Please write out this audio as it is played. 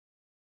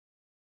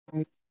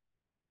And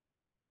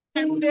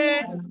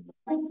then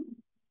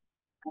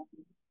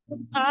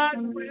I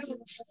will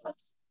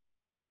trust.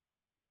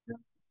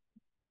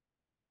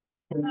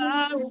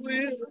 I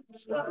will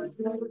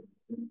trust.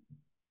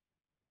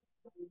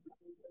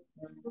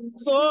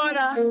 Lord,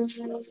 I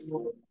trust.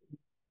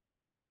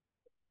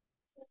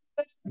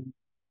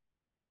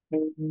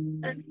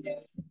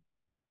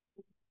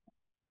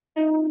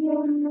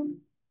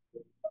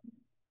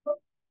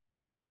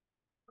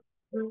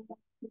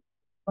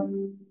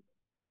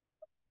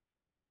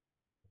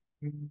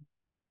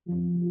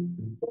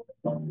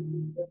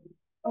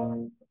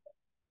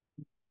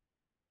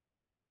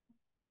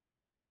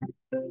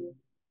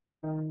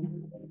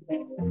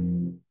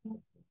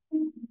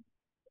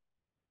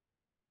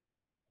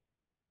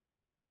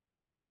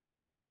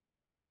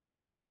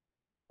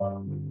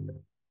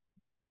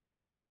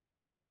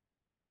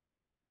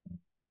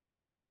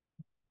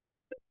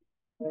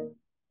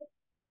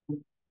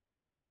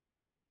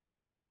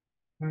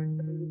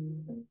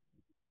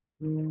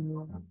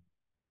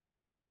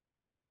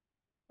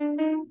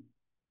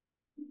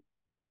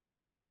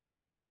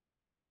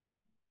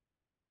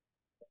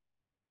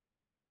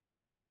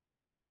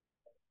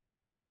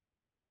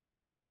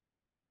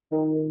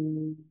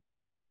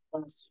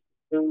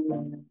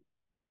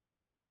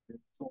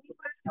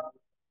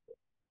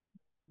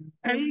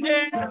 And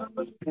then,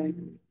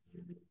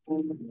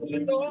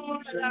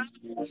 Lord, I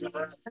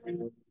trust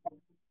you.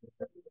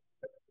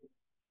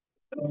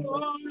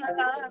 Lord,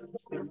 I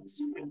trust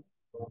you.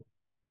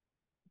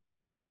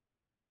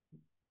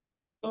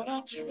 Lord,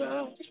 I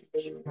trust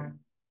you.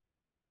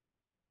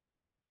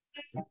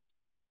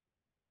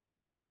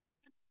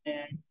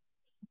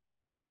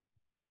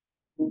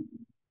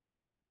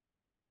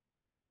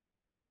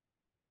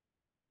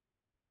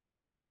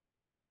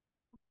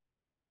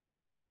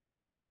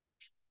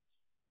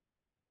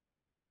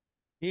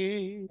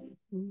 In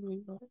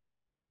love,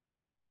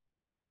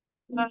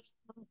 I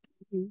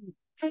will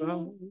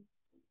trust.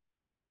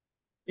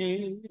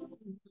 In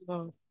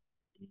love,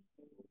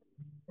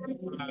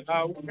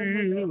 I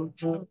will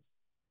trust.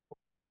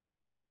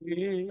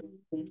 In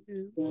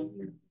love,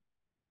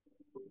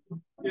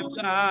 till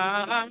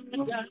I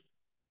die.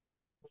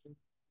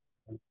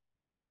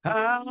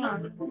 I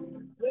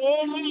will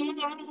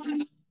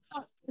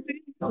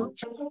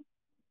trust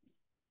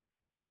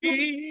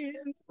in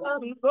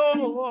the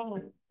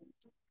Lord.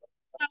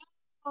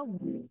 I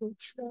will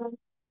trust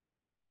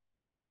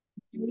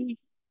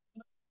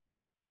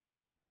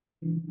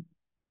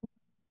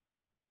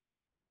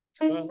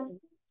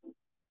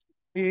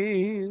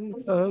in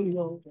the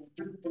Lord.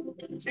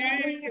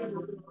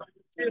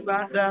 Till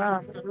I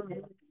die.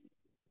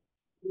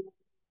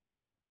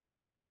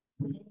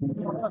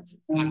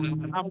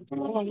 I'm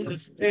going to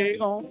stay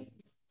on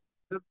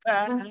the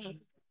path.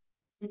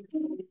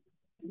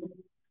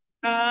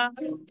 I'm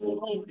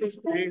going to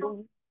stay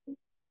on the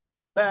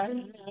path.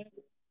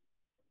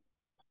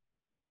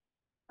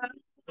 I'm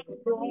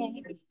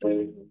going to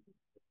stay on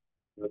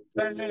the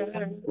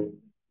path.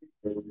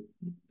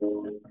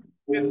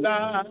 Till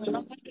I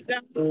die.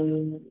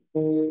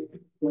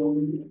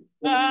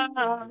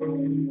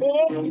 I'm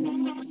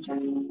going to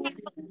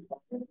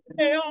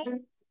stay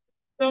on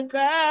the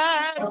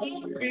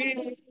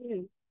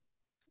battlefield.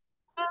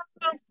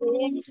 I'm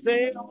going to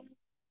stay on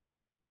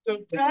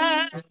the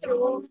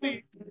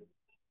battlefield.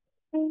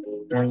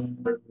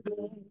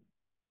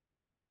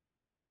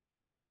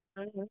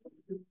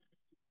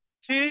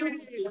 Till,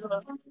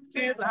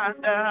 till I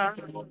die.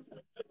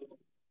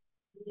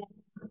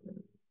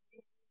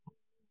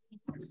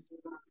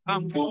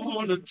 I'm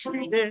going to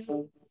treat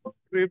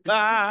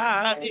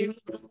everybody.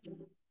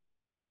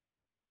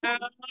 I'm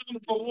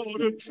going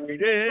to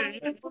treat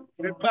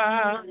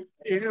everybody.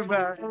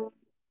 Everybody.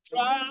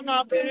 Try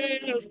my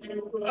best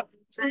to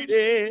treat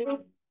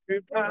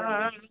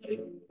everybody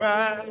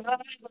right.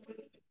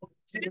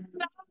 Till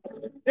I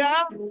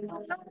die.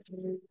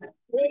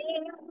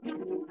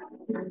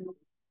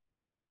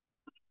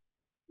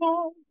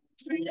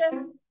 Treat,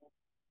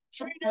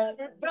 treat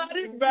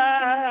everybody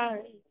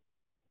right.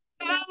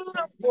 I'm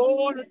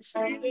gonna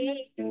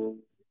treat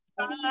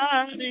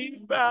everybody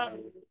right.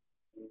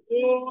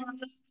 Oh,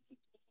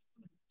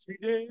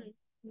 treat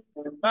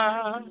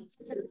everybody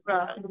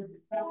right.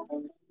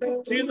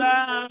 Till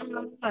I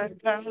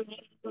die.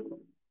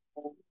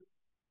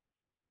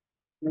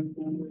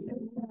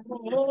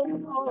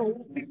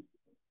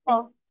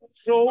 Oh,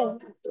 so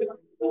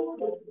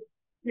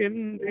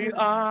in the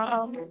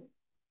army,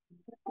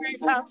 we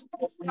have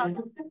to fight.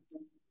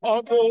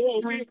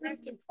 Although we have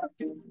to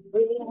fight,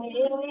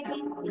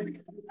 oh, we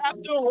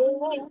have to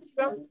hold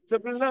up the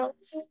blood.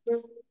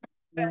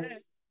 And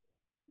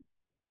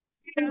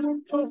we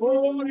have to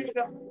hold it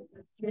up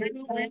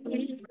till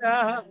we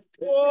die.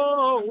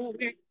 Oh,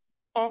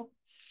 a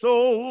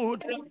soldier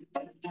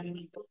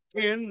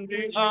in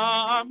the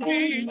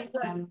army.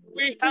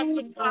 We have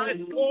to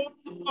fight,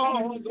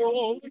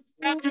 although we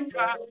have to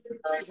try.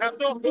 We have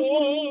to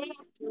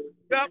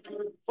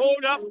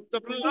hold up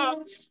the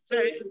blood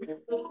stain.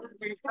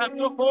 We have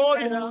to hold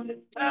it up,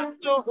 have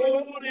to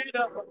hold it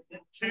up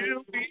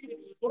till we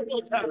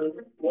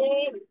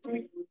hold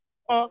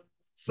a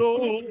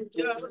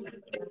soldier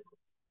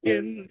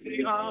in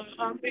the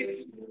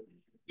army.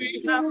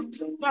 We have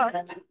to fight,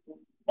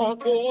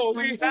 although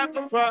we have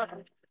to try.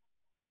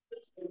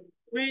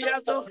 We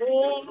have to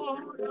hold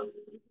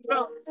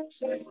up.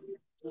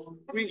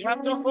 We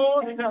have to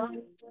hold it up.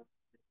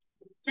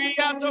 We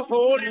have to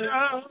hold it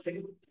up.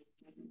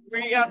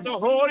 We have to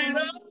hold it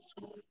up.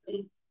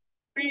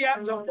 We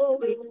have to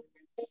hold it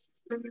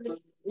up.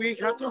 We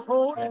have to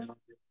hold it up.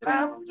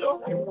 Have to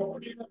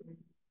hold it up.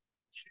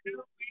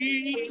 Till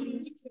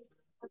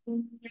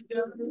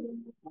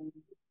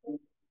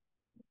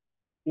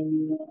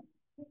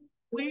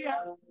we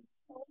have,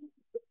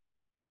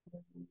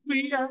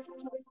 we have to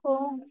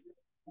hold.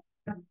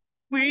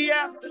 We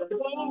have to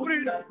hold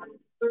it up.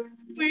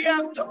 We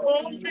have to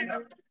hold it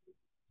up.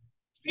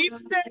 Keep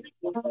standing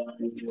for right.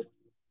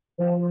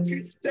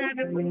 Keep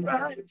standing for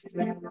right. Keep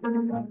standing for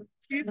right.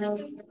 Keep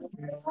standing for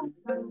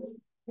right.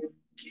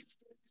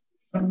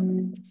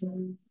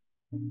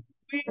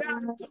 We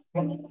have to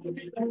hold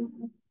it up.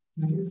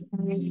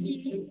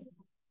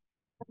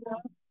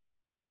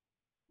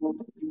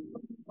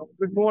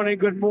 Good morning,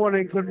 good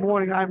morning, good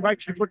morning. I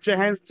invite you to put your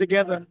hands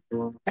together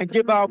and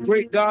give our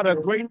great God a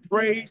great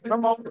praise.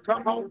 Come on,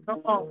 come on,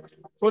 come on.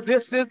 For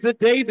this is the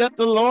day that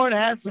the Lord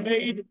has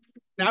made.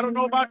 Now, I don't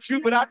know about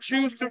you, but I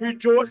choose to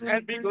rejoice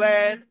and be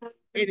glad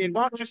in it.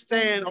 Why don't you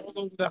stand all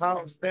over the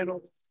house? Stand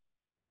over.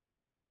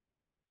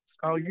 It's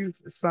our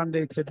youth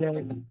Sunday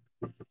today.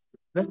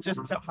 Let's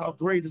just tell how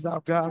great is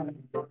our God.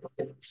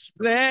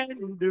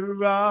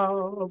 Splendor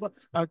of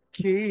a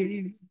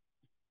king.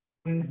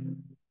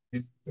 In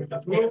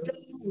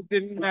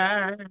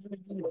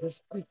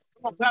majesty.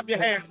 Come on, clap your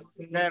hands.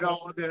 Let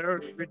all the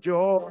earth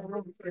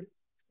rejoice.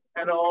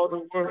 Let all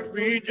the world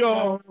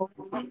rejoice.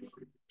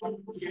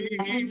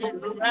 He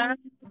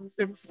wraps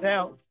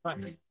himself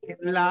in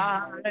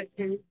light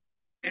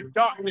and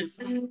darkness,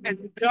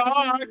 and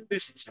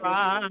darkness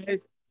tries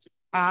to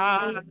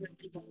hide.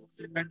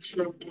 And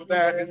tremble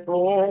that is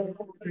born.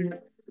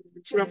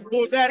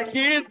 Tremble that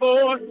he is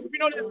born. You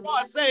know this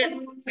part,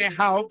 say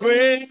how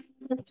great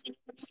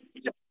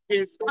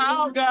is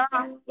our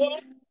God. Oh,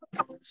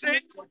 sing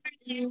with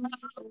me.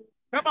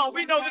 Come on,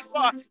 we know this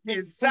part.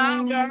 It's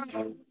our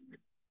God.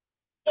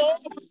 Oh,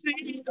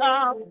 sing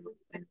how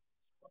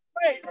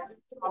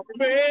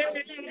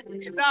great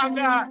is our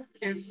God.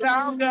 It's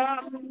our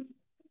God.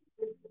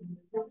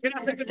 Can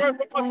I take the verse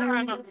one more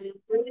time?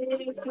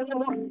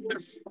 The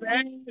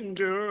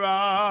splendor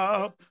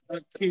of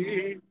a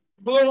king.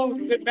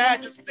 Bloom in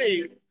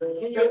majesty.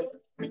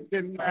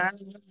 In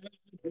majesty.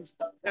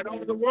 Let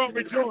all the world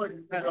rejoice.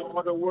 Let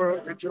all the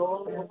world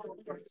rejoice.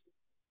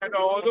 And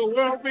all the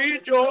world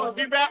rejoice.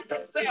 He wrapped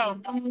himself.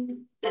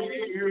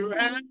 He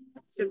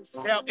wraps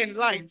himself in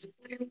light.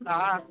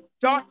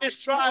 Darkness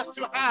tries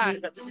to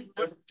hide.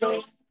 But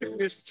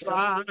darkness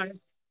tries.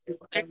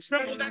 And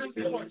tremble at his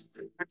voice.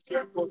 And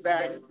tremble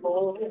at his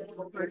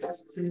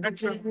voice. And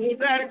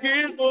tremble at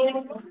his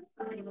voice.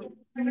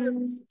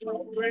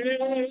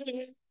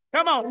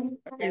 Come on.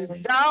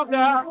 It's our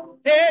God.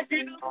 Hey,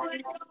 he's a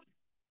great God.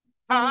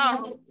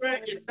 How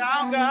great is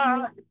our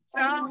God,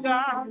 our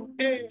God,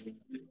 hey.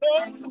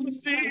 Oh,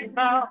 see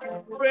how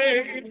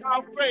great,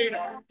 how great,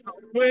 how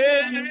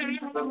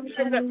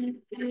great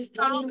is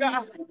our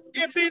God.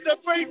 If he's a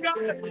great God,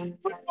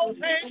 put your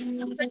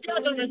hands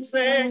together and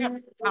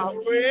sing, how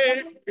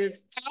great is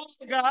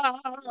our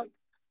God.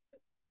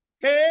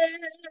 Hey,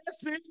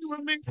 sing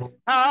with me,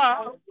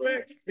 how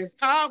great is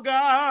our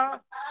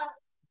God.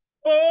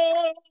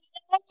 Oh,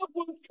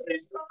 we'll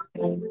sing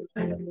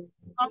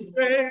how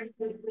great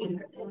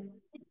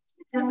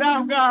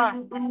now,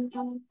 God.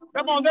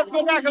 Come on, let's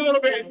go back a little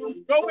bit.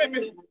 Go with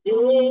me.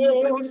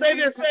 Oh, say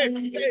this, say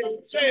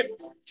it.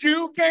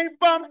 You came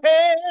from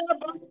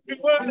heaven to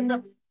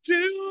earth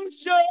to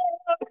show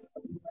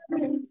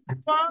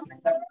from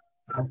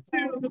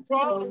to the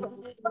cross.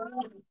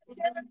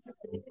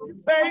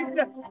 Faith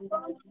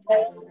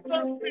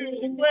from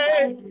the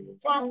grave,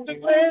 from the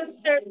grave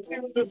to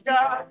the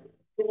sky.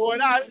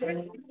 Lord, I lift your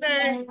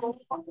name.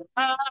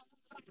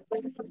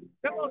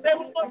 Come on, say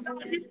one more time.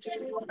 You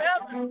came from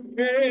heaven.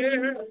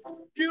 Yeah.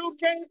 You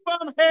came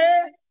from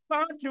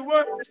heaven to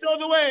earth to show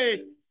the way.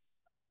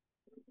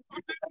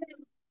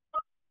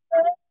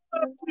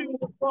 To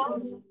the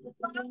cross.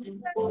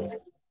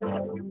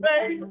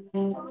 Faith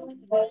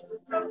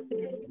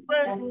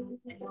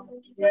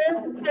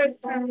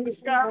to the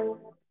sky.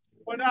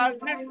 When I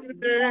lift the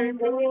name,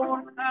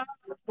 Lord,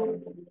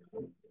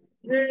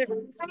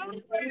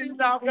 praise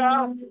our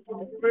God.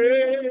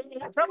 Praise.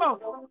 Come on.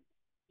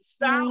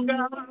 Sound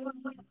God.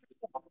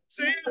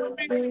 Sing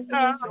me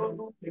now.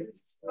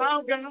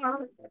 Our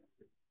God.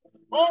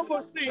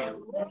 oversee,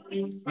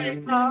 is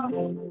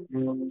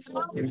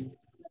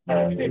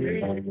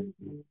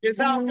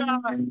our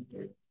God.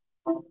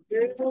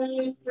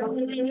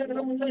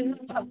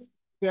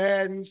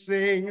 Then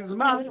sings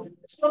my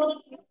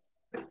soul.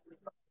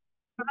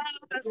 I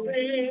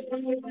sing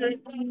to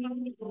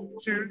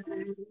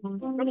you.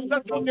 Come on,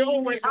 let's go the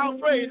old way. How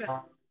great.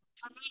 How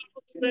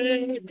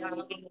great.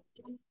 Gotta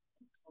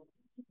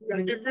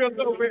get real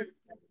little bit.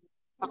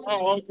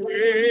 How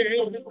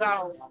great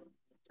thou.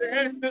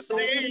 And to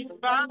sing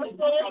my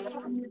soul.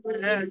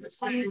 And to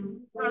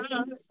sing my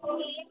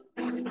soul.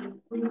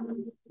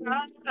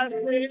 I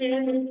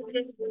sing.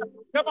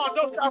 Come on,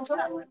 don't stop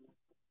clapping.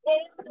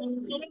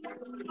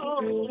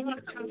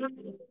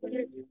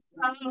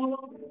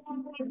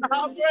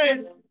 How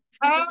great,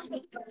 how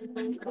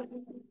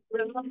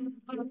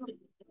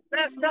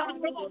that's God.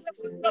 Come on,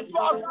 let's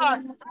talk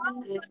God.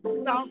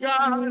 Now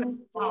God,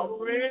 how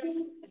great,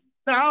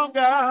 now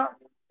God,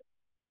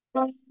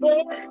 now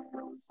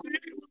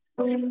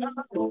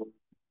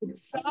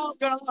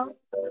God,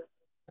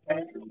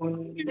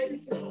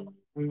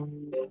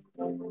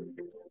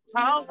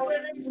 how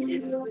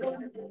great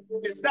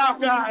is thou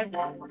God,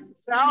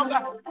 thou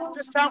God.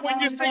 This time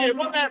when you sing it,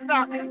 one last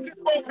time,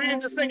 just both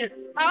hands and sing it.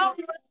 How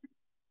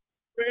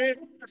great,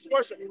 let's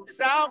worship. Is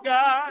thou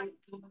God.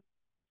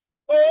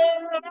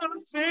 Oh,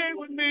 sing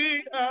with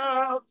me,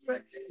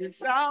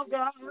 it's our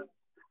God.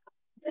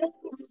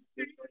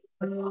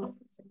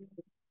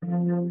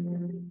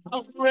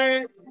 How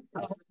great,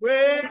 how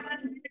great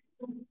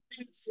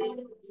is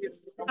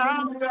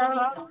our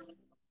God.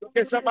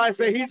 Can somebody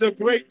say he's a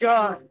great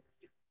God?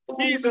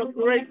 He's a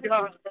great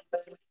God.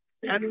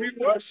 And we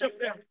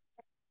worship him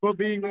for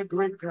being a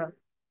great God.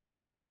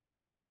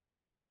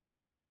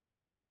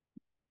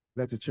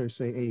 Let the church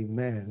say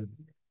amen.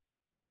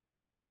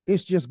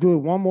 It's just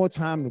good one more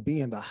time to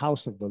be in the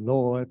house of the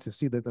Lord, to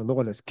see that the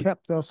Lord has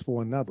kept us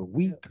for another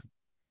week,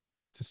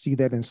 to see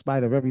that in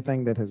spite of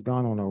everything that has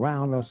gone on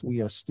around us,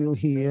 we are still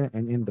here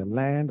and in the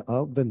land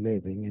of the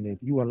living. And if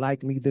you are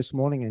like me this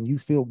morning and you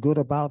feel good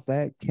about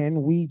that,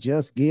 can we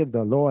just give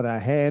the Lord a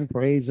hand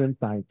praise and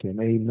thank him?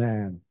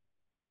 Amen.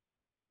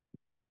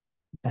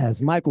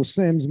 As Michael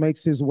Sims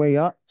makes his way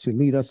up to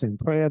lead us in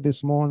prayer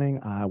this morning,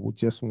 I would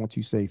just want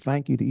to say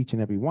thank you to each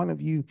and every one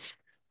of you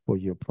for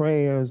your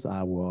prayers.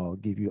 I will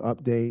give you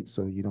updates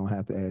so you don't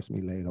have to ask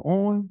me later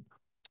on.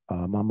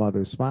 My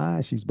mother's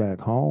fine. She's back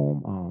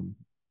home.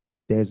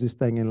 There's this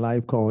thing in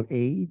life called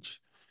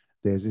age.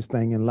 There's this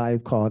thing in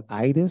life called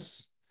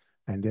itis.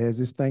 And there's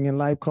this thing in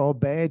life called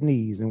bad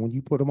knees. And when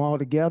you put them all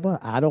together,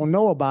 I don't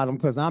know about them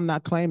because I'm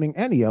not claiming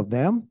any of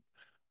them.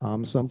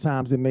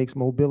 Sometimes it makes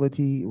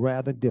mobility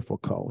rather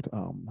difficult.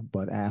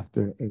 But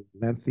after a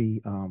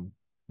lengthy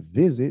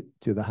visit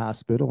to the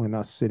hospital and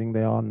us sitting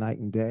there all night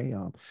and day,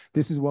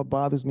 this is what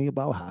bothers me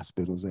about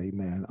hospitals,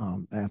 amen.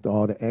 After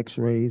all the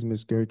x-rays,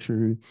 Miss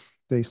Gertrude,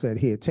 they said,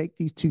 here, take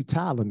these 2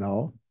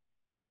 Tylenol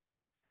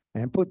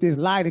and put this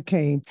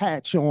lidocaine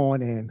patch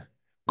on and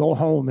go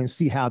home and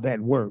see how that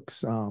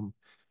works.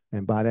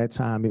 And by that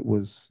time, it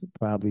was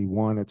probably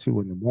 1 or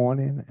 2 in the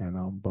morning.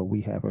 And but we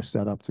have her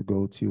set up to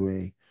go to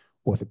a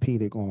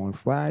orthopedic on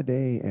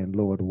Friday, and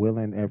Lord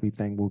willing,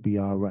 everything will be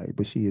all right.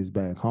 But she is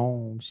back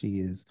home. She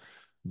is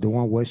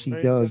doing what she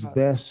does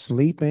best,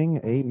 sleeping.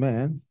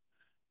 Amen.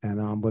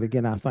 And but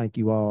again, I thank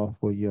you all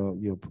for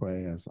your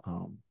prayers.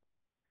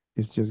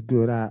 It's just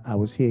good. I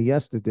was here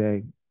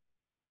yesterday.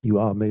 You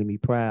all made me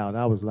proud.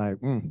 I was like,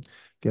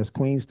 guess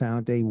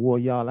Queenstown, they wore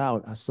y'all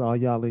out. I saw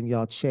y'all in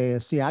y'all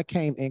chairs. See, I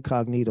came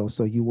incognito,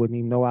 so you wouldn't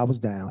even know I was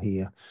down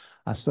here.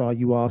 I saw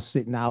you all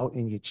sitting out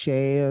in your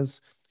chairs.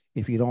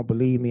 If you don't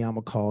believe me, I'm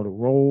going to call the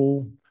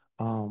roll.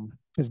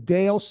 Because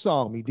Dale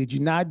saw me. Did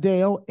you not,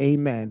 Dale?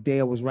 Amen.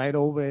 Dale was right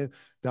over at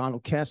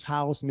Donald Kest's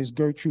house. Miss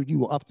Gertrude, you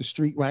were up the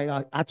street,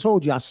 right? I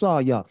told you I saw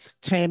y'all.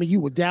 Tammy, you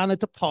were down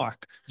at the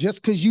park.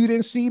 Just because you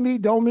didn't see me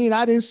don't mean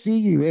I didn't see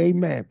you.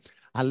 Amen.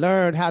 I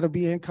learned how to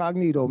be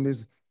incognito,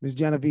 Miss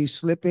Genevieve.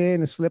 Slip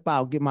in and slip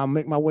out,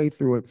 make my way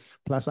through it.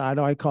 Plus, I'd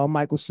already called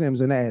Michael Sims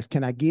and asked,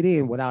 can I get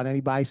in without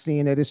anybody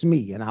seeing that it's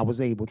me? And I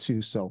was able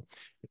to. So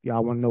if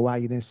y'all want to know why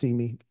you didn't see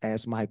me,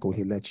 ask Michael.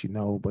 He'll let you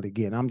know. But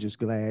again, I'm just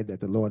glad that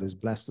the Lord has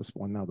blessed us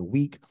for another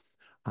week.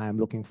 I am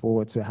looking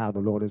forward to how the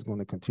Lord is going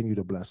to continue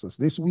to bless us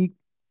this week.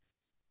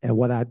 And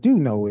what I do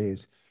know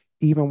is,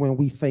 even when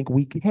we think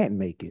we can't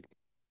make it,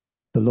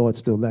 the Lord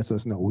still lets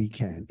us know we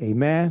can.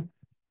 Amen.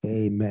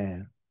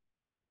 Amen.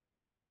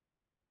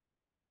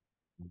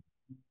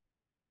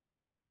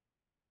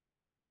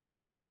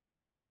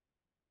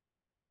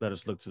 Let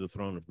us look to the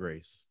throne of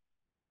grace.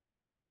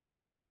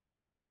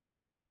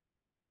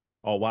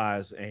 All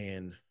wise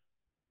and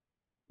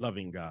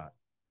loving God.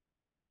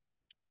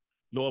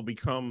 Lord, we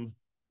come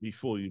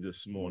before you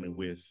this morning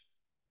with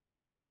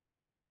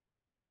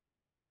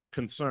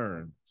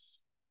concerns,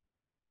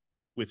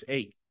 with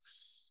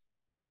aches,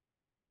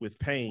 with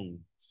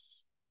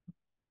pains,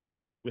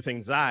 with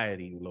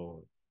anxiety,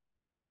 Lord,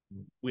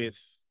 with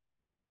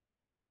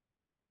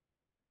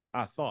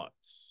our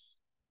thoughts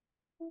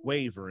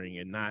wavering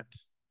and not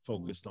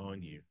focused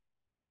on you.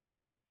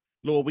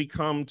 Lord, we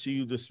come to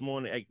you this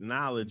morning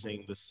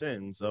acknowledging the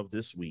sins of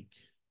this week.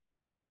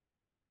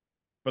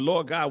 But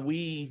Lord God,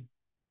 we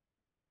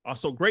are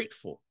so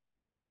grateful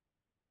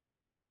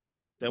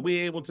that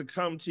we're able to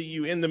come to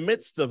you in the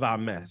midst of our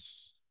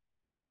mess.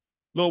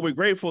 Lord, we're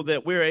grateful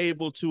that we're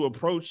able to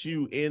approach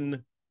you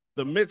in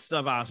the midst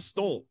of our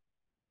storm.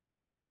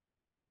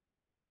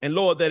 And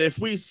Lord, that if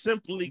we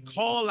simply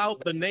call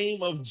out the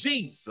name of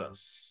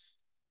Jesus,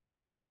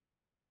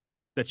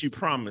 that you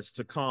promise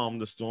to calm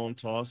the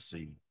storm-tossed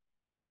sea,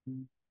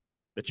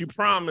 that you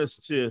promise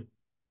to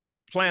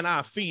plant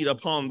our feet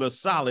upon the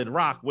solid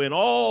rock when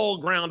all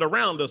ground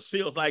around us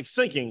feels like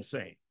sinking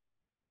sand.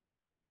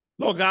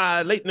 Lord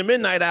God, late in the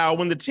midnight hour,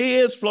 when the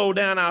tears flow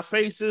down our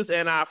faces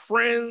and our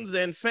friends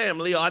and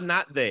family are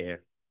not there,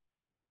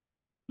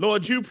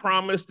 Lord, you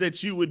promised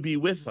that you would be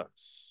with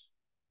us,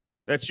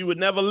 that you would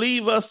never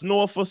leave us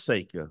nor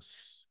forsake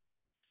us.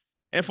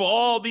 And for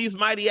all these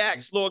mighty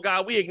acts, Lord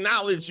God, we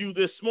acknowledge you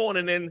this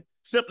morning and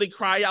simply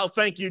cry out,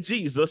 thank you,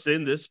 Jesus,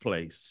 in this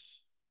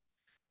place.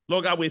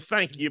 Lord God, we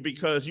thank you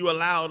because you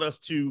allowed us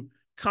to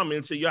come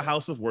into your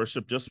house of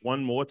worship just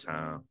one more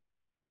time.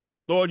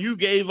 Lord, you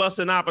gave us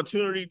an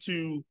opportunity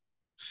to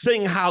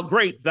sing how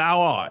great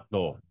thou art,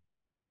 Lord.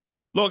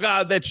 Lord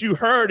God, that you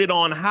heard it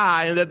on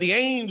high and that the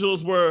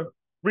angels were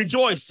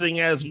rejoicing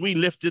as we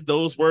lifted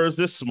those words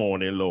this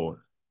morning, Lord.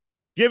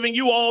 Giving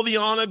you all the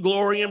honor,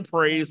 glory, and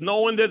praise,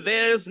 knowing that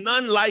there's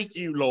none like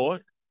you,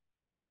 Lord.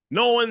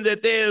 Knowing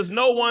that there's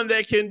no one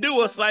that can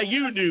do us like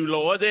you do,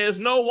 Lord. There's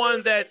no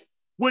one that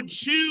would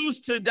choose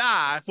to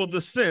die for the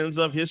sins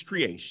of his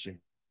creation.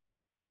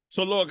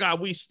 So, Lord God,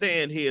 we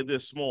stand here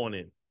this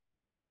morning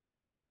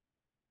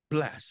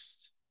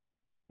blessed.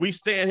 We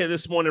stand here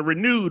this morning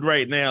renewed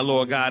right now,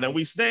 Lord God, and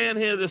we stand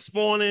here this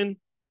morning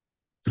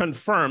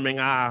confirming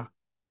our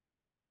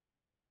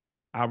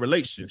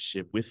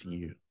relationship with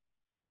you.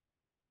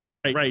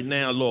 Right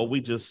now, Lord, we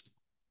just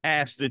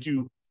ask that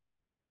you,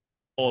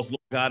 Lord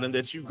God, and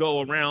that you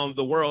go around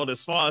the world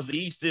as far as the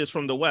east is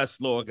from the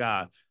west, Lord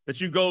God,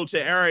 that you go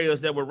to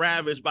areas that were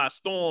ravaged by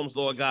storms,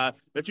 Lord God,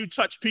 that you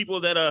touch people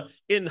that are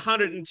in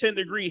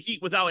 110-degree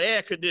heat without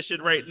air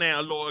conditioning right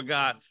now, Lord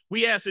God.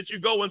 We ask that you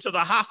go into the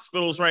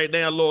hospitals right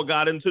now, Lord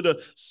God, into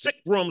the sick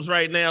rooms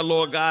right now,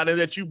 Lord God, and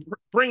that you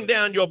bring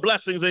down your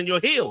blessings and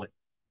your healing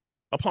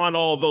upon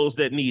all those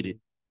that need it.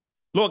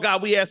 Lord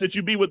God, we ask that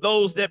you be with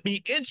those that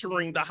be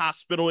entering the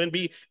hospital and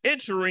be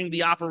entering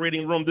the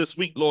operating room this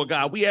week, Lord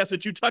God. We ask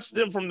that you touch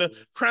them from the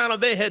crown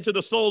of their head to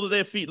the sole of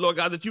their feet, Lord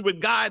God, that you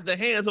would guide the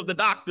hands of the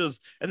doctors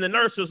and the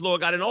nurses,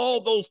 Lord God, and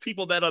all those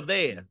people that are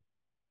there,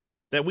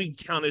 that we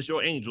count as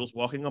your angels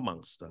walking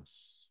amongst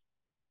us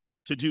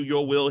to do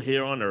your will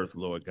here on earth,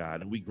 Lord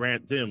God. And we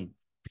grant them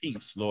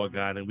peace, Lord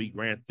God, and we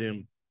grant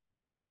them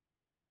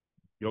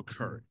your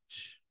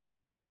courage.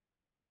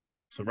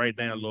 So right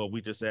now, Lord, we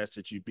just ask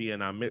that you be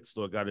in our midst,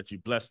 Lord God, that you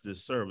bless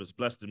this service,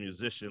 bless the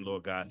musician,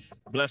 Lord God,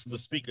 bless the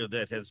speaker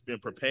that has been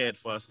prepared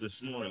for us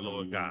this morning,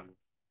 Lord God.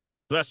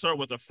 Bless her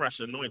with a fresh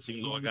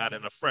anointing, Lord God,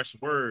 and a fresh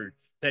word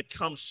that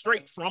comes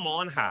straight from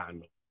on high,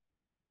 Lord.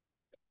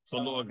 So,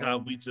 Lord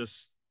God, we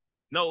just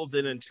know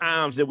that in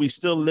times that we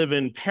still live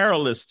in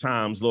perilous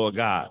times, Lord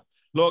God.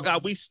 Lord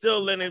God, we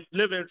still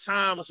live in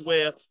times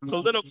where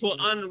political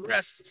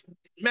unrest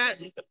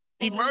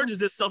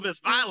emerges itself as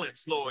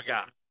violence, Lord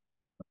God.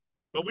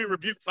 But we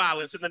rebuke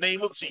violence in the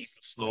name of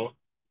Jesus, Lord.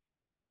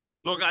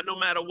 Lord God, no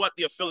matter what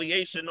the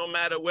affiliation, no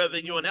matter whether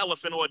you're an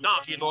elephant or a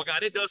donkey, Lord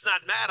God, it does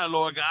not matter,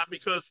 Lord God,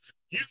 because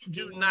you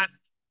do not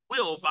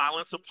will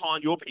violence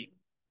upon your people.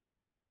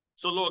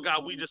 So, Lord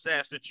God, we just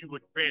ask that you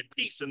would grant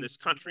peace in this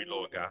country,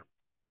 Lord God.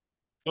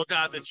 Lord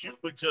God, that you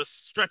would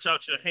just stretch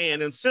out your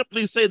hand and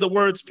simply say the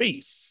words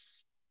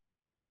peace.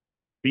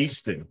 Be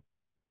still.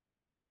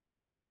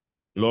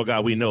 Lord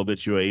God, we know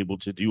that you're able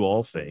to do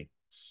all things.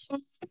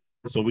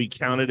 So we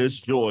count it as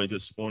joy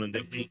this morning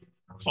that we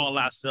call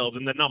ourselves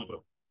in the number.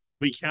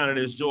 We count it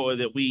as joy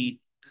that we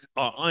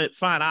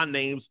find our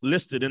names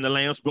listed in the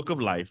Lamb's Book of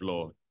Life,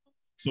 Lord.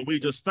 So we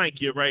just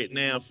thank you right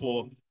now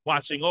for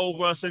watching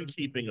over us and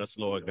keeping us,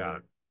 Lord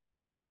God.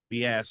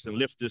 We ask and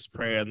lift this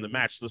prayer in the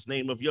matchless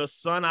name of your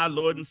Son, our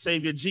Lord and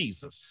Savior,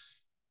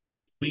 Jesus.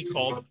 We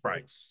call the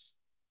Christ.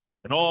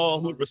 And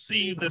all who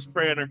receive this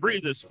prayer and agree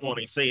this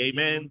morning say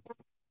amen,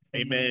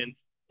 amen,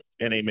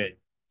 and amen.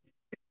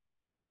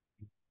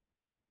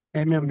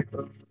 Amen.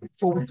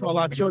 Before we call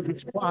our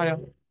children's choir,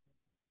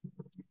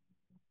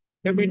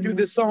 can we do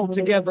this song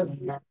together?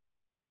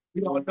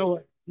 You all know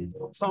it.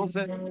 Song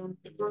said,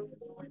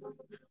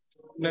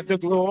 let the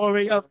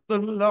glory of the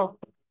Lord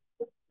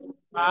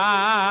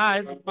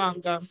rise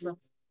among us.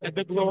 Let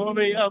the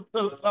glory of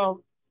the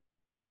Lord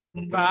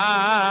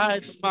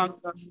rise among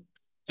us.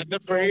 Let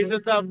the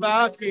praises of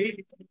our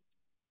King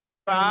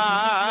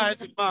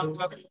rise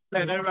among us.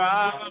 Let it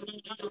rise.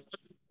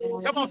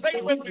 Come on, sing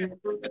it with me.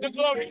 Let the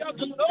glory of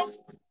the Lord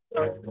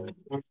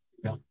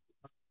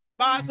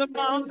rise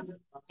among us.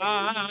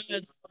 Rise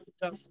among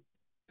us.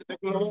 Let the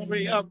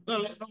glory of the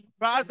Lord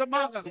rise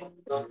among us.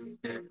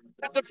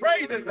 Let the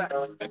praises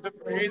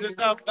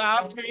of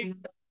our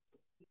King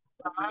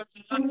Come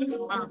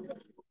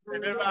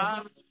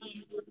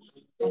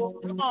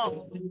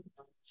on.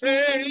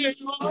 Say,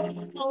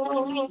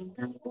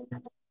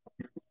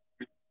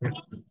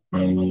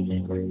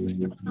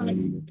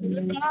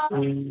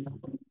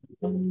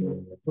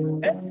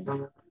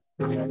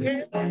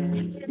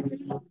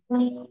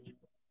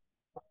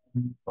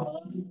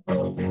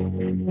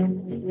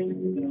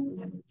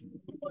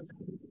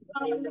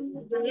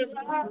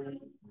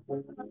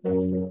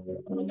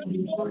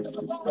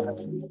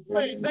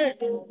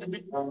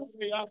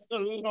 the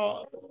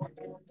Lord.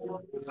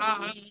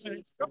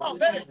 Come on,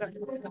 let it.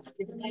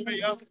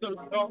 Glory of the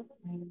Lord.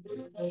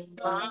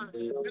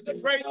 Let the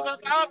praise of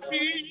our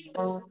King.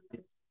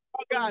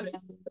 I got it.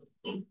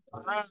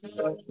 Let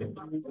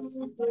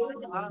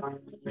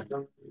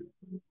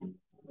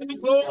the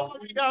glory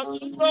of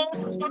the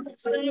Lord.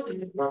 Say,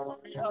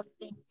 glory of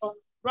the Lord.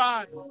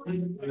 Right.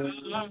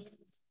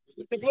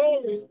 Let the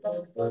glory.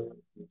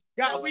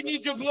 God, we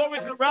need your glory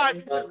to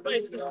rise. Let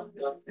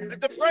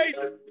the praise.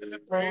 Let the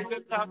praise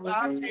of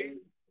our King.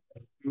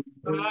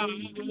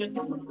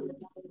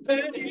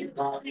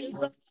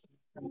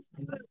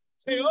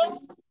 Say,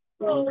 oh,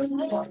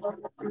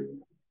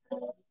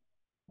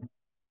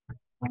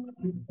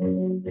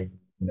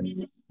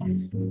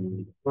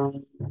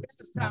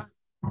 this time.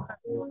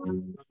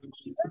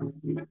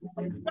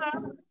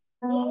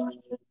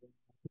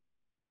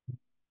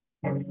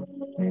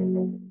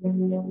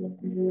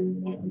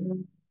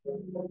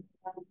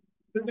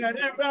 Let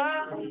it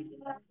rise.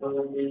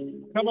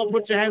 Come on,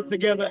 put your hands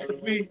together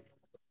as we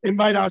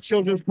invite our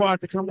children's choir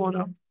to come on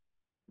up.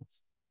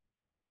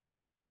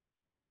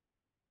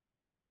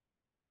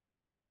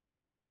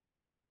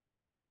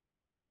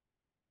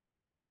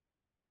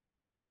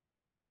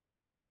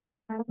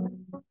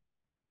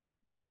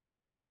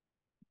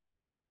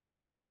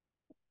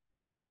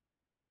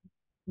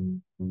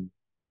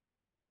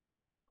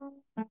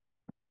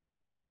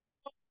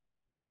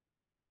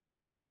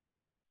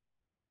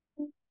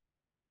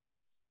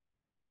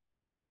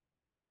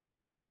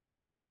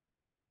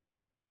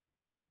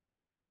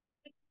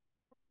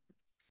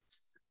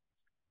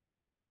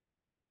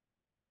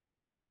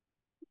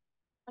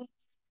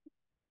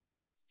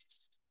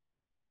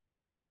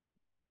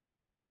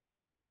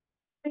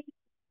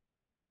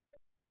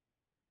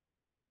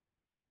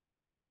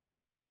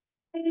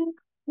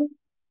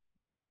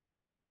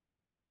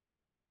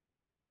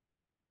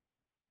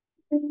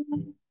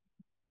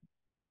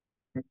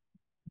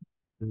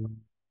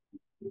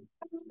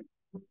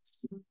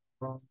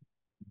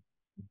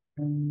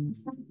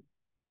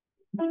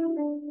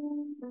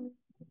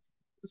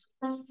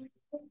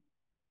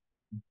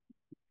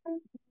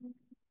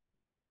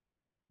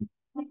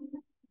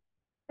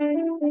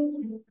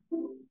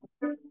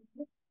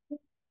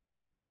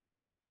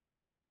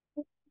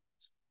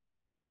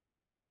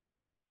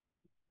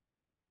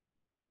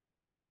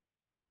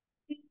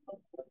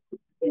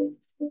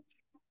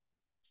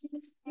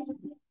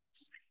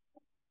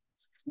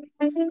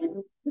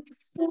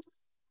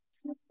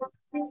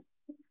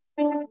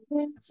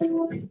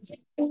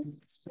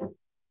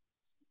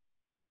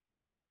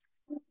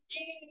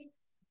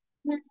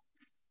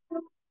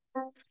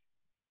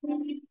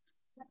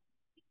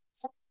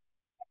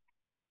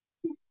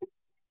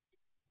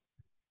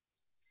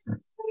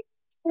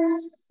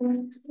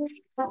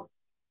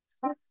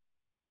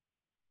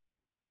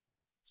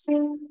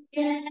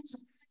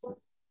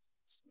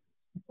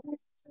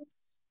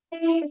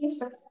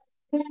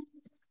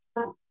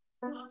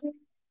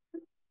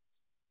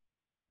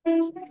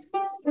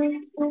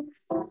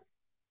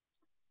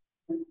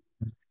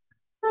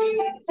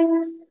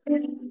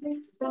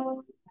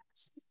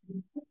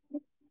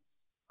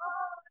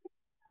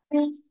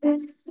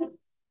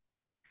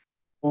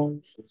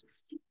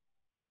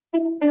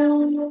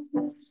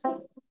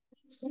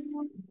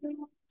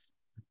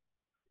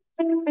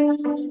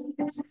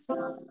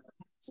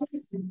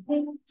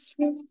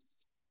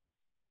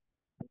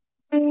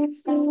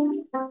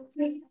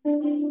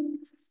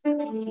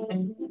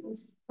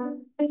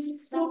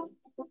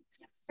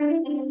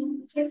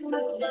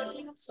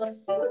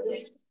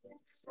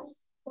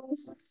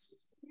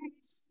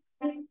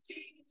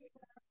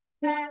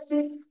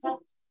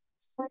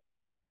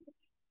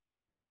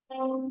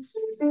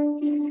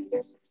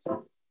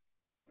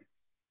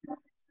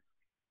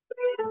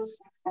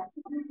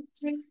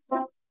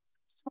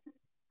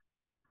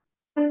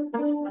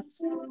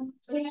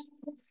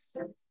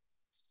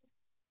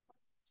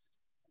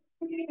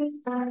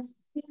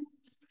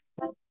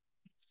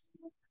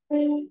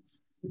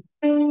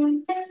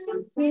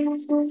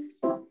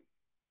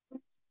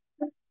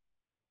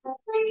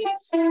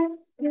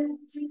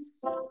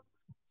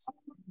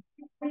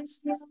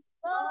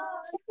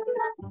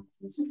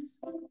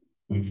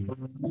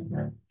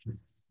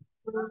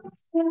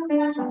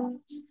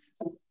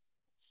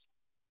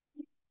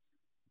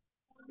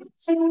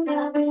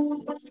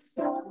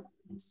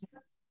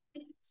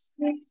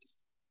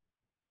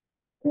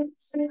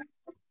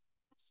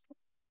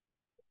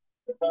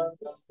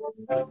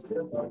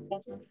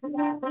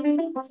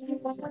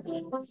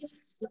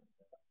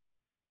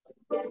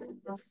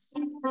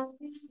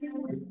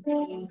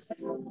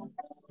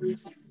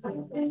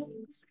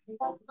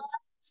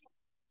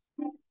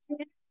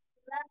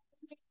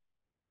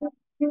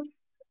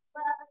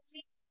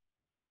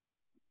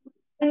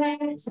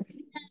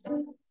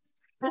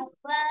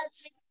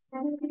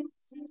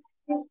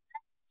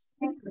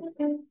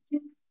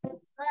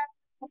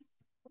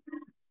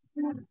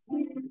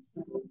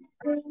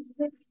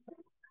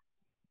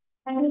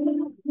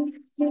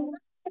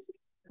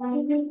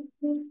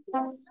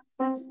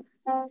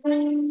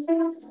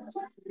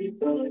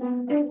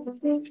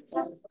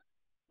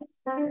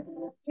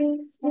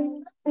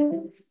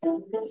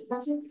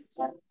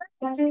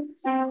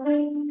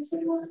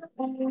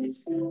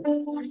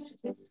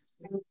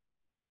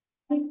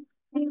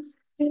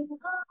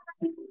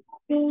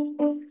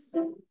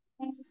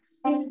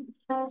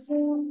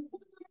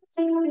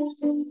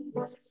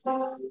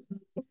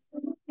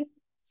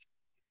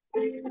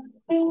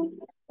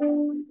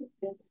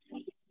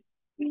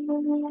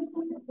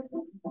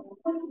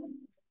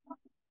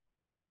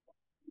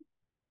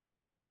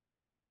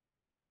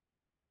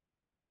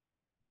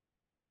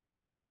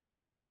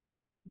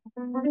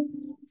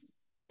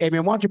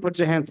 Amen. Why don't you put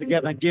your hands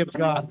together and give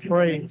God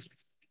praise?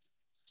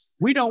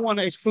 We don't want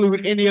to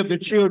exclude any of the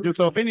children.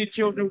 So if any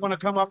children want to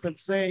come up and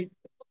sing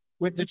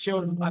with the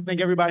children, I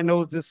think everybody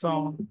knows this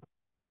song.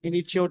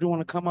 Any children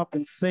want to come up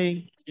and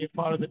sing, be a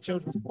part of the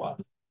children's choir?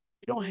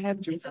 You don't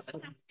have to.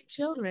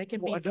 Children, it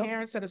can be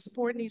parents that are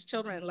supporting these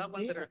children and loved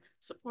ones that are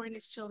supporting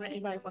these children.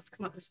 Anybody wants to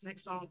come up with this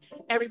next song?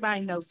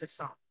 Everybody knows this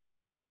song.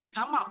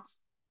 Come on.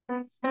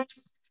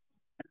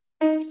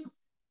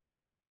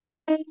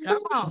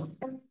 Come on.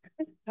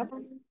 Come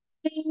on.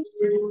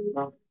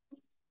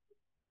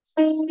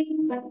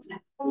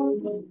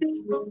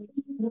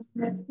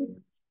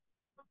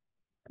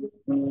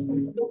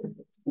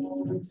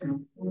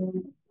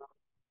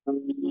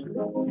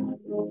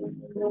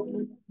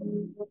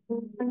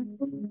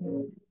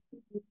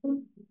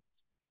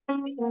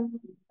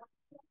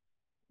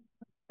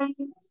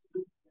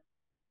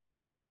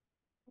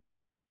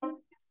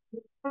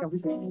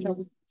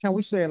 Can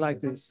we say it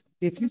like this?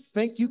 If you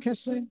think you can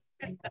sing,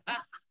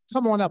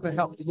 come on up and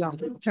help the young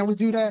people. Can we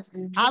do that?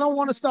 I don't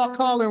want to start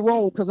calling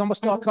roll because I'm going to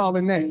start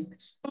calling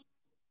names.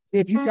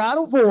 If you got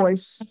a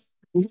voice,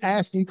 we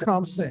ask you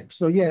come sing.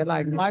 So yeah,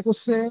 like Michael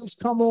Sims,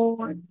 come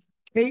on.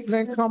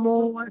 Caitlin, come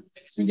on.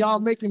 See, y'all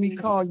making me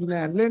call you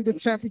now. Linda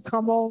Tempe,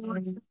 come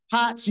on.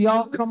 Potts,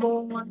 y'all come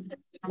on.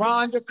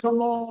 Rhonda, come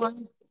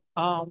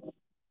on.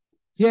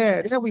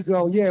 Yeah, there we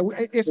go. Yeah,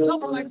 it's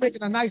nothing like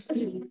making a nice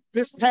people.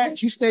 Miss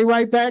Pat, you stay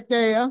right back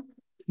there.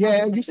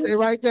 Yeah, you stay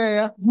right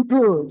there. You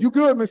good. You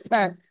good, Miss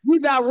Pat. You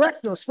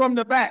direct us from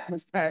the back,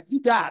 Miss Pat.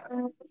 You got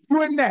it.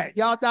 You and that.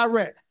 Y'all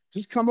direct.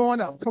 Just come on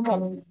up. Come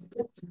on.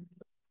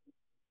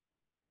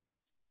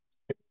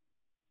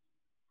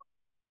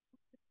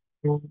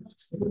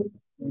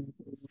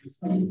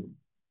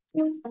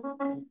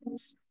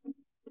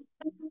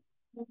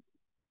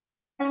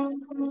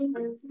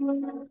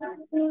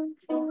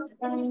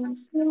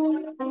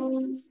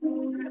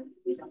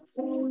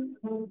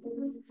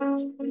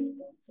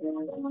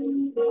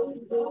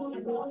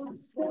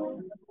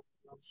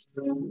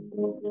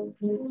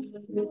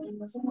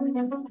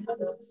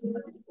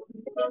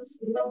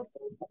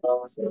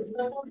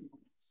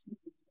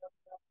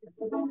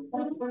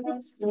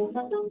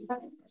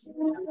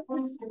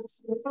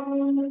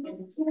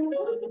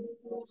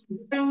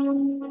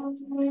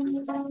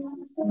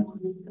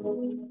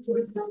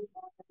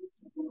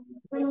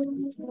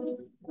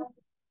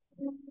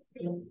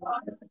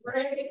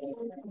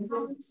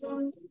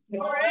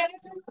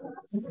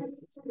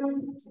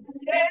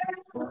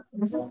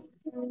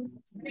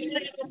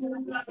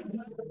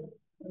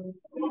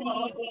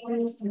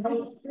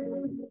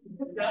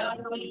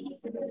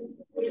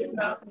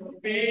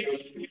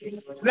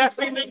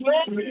 Blessing and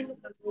glory.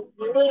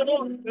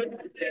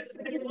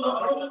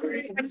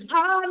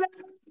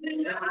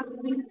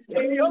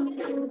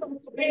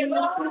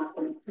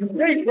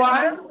 Be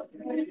quiet.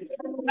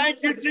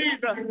 Thank you, Jesus.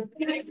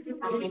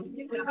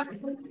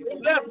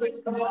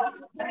 Blessing.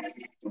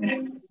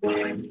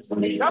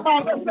 Come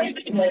on, let's say it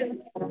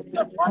again.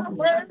 The one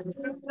word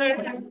is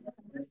there.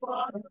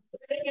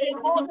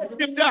 Come on, let's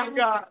give down,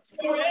 God.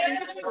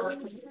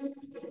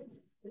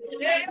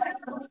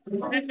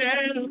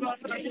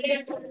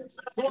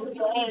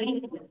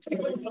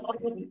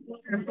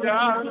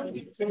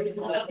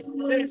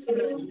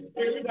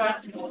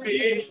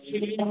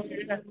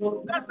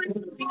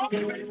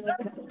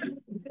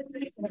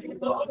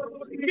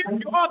 We give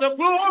you all the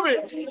glory.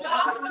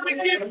 We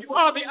give you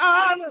all the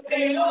honor.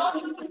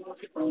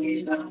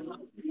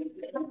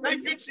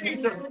 Thank you,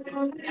 Jesus.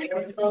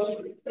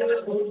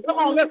 Come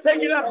on, let's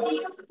take it up.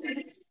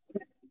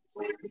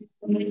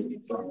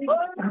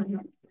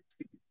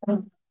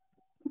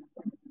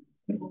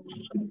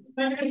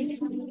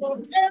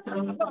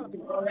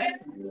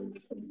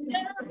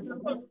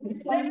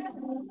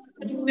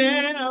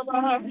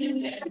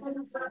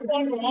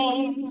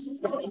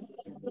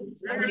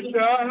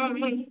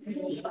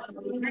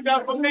 You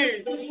got for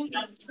me.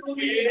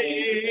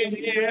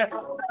 Yeah.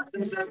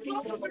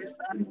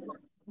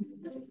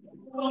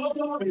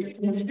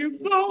 You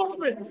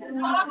glory,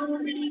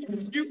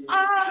 you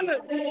honor.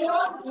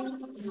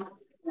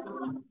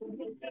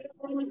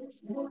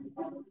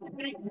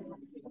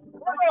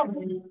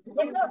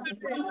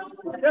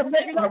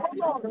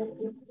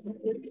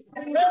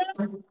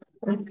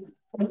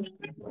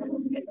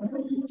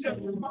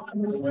 Just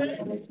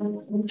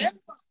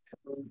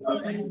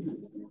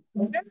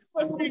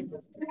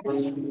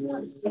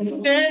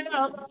take it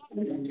up.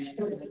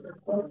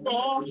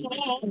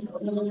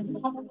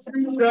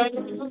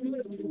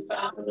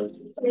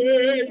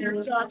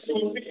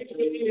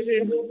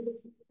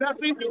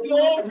 Nothing to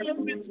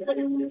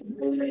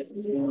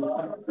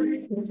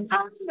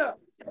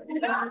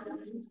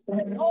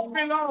all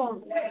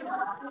belongs.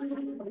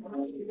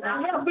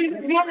 Nothing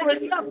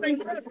glory,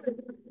 nothing.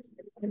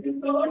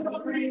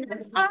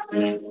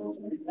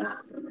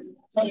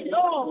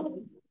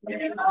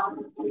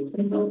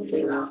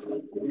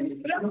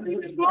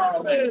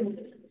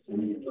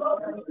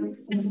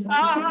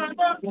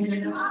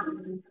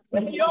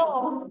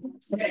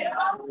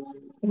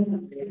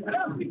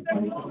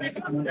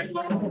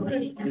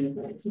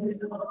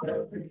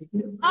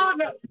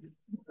 Honor.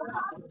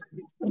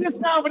 This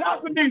time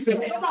without the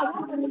music. Come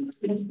on.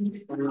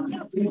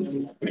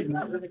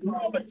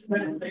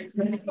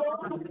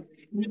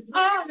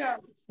 Honor.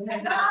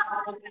 And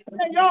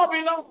y'all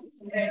belong.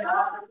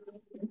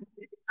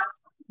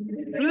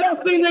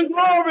 Blessing and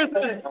glory.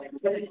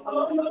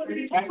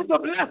 Take the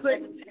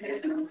blessing.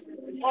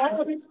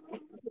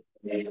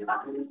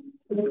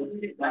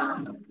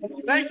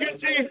 Thank you,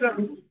 Jesus.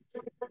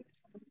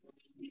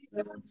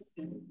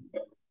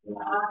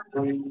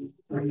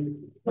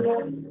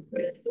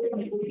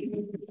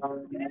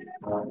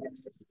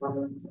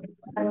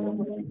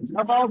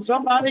 Come on,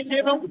 somebody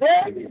give him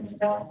praise.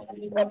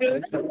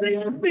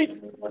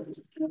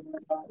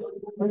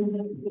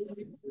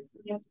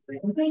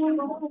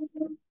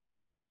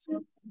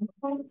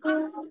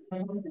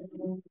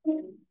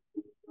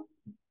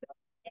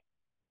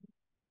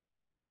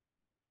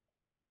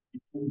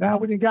 Now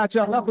we done got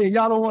y'all up here.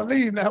 Y'all don't want to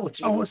leave now. What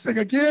y'all want to sing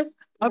again?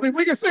 I mean,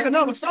 we can sing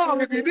another song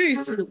if you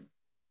need to.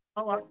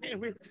 Oh, I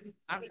can't.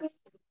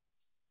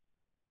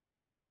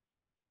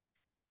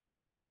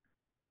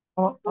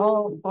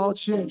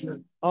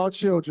 All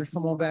children,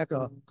 come on back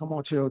up. Come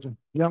on, children.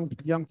 Young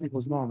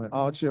people's moment.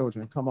 All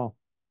children, come on,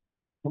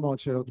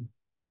 children.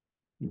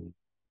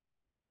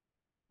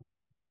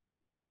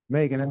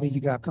 Megan, I mean,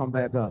 you got to come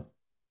back up.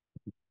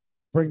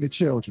 Bring the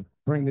children.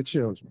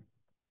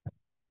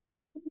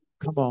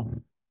 Come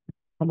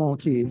on,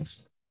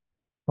 kids.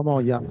 Come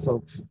on, young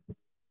folks.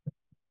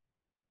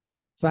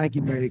 Thank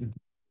you, Megan.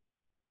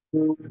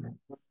 Can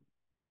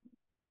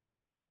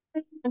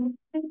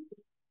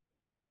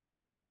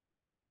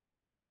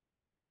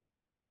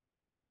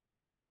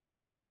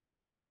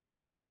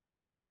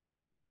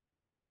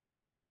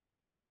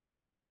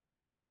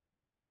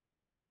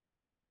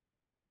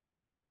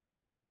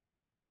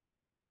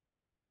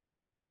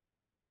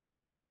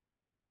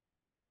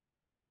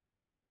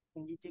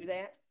you do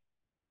that?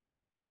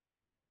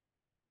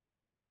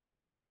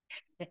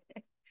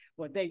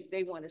 Well,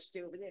 they want to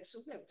stay over there, so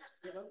we'll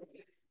just get over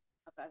here.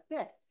 How about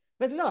that?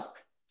 But look,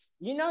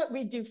 you know what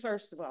we do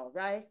first of all,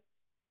 right?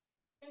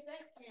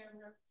 That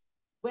camera.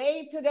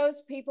 Wave to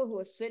those people who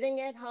are sitting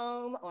at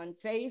home on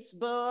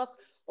Facebook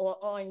or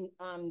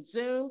on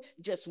Zoom.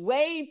 Just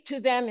wave to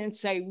them and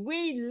say,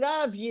 "We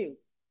love you.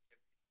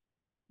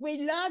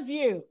 We love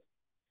you.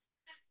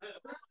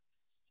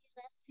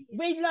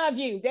 We love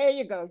you." There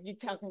you go. You're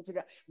talking to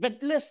them.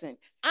 But listen,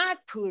 I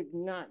could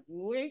not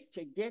wait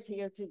to get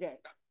here today.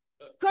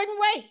 Couldn't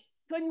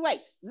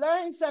wait.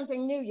 Learned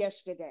something new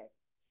yesterday.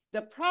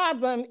 The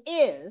problem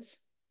is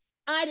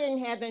I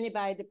didn't have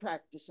anybody to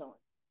practice on.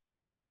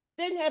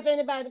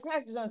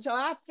 So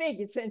I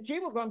figured since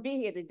you were going to be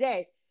here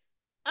today,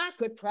 I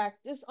could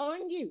practice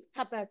on you.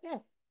 How about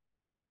that?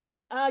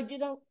 You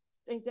don't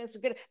think that's a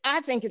good? I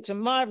think it's a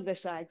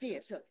marvelous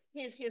idea. So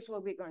here's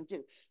what we're going to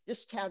do.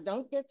 This towel,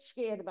 don't get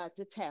scared about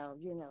the towel.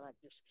 You know, I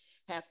just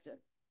have to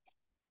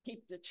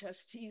keep the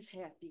trustees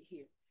happy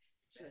here.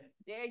 So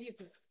there you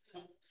go.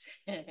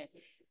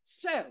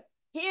 So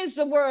here's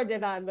the word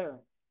that I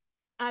learned.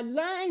 I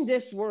learned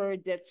this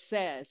word that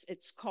says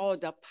it's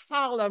called a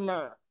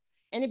polymer.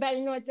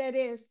 Anybody know what that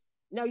is?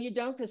 No, you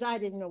don't, because I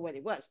didn't know what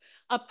it was.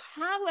 A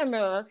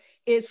polymer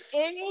is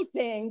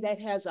anything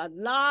that has a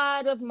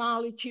lot of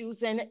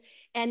molecules in it,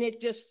 and it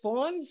just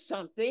forms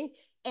something.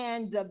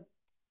 And the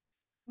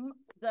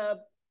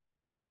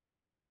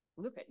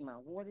look at my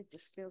water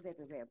just spilled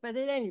everywhere. But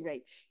at any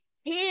rate,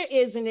 here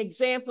is an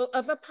example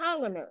of a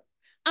polymer,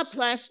 a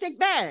plastic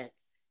bag.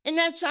 And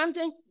that's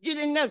something you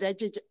didn't know that,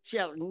 did you,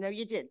 Sheldon? No,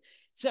 you didn't.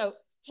 So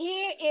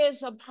here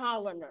is a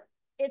polymer.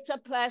 It's a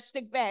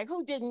plastic bag.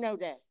 Who didn't know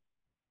that?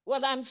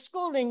 Well, I'm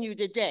schooling you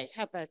today.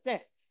 How about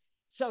that?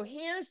 So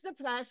here's the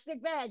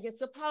plastic bag.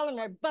 It's a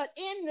polymer. But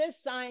in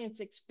this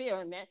science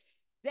experiment,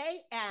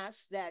 they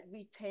asked that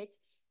we take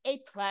a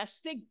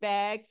plastic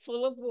bag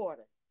full of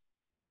water.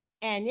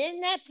 And in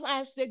that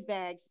plastic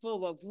bag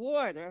full of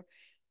water,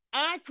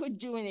 I could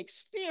do an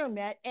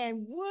experiment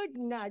and would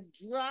not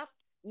drop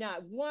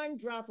Not one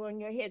drop on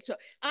your head. So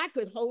I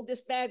could hold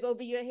this bag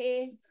over your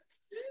head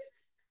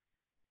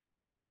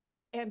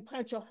and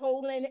punch a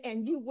hole in it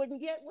and you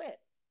wouldn't get wet.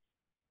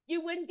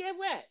 You wouldn't get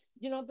wet.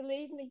 You don't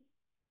believe me?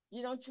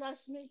 You don't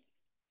trust me?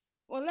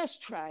 Well, let's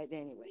try it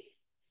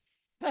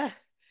anyway.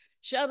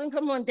 Sheldon,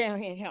 come on down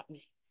here and help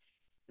me.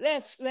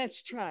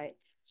 Let's try it.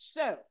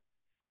 So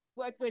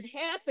what would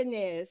happen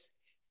is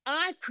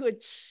I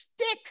could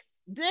stick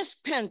this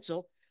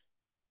pencil,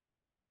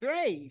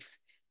 brave.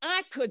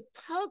 I could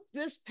poke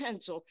this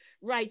pencil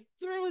right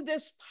through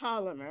this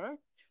polymer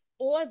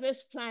or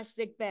this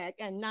plastic bag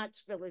and not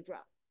spill a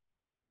drop.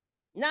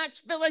 Not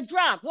spill a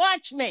drop.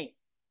 Watch me.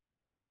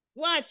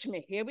 Watch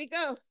me. Here we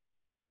go.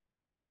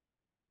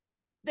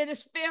 Did I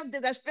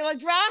spill a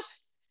drop?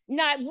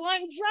 Not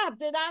one drop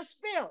did I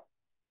spill.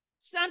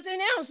 Something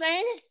else,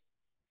 ain't it?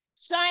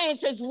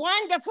 Science is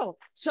wonderful.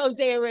 So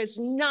there is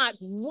not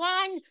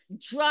one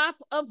drop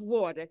of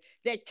water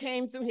that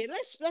came through here.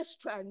 Let's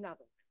try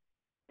another.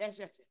 That's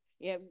right.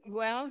 Yeah,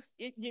 well,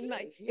 you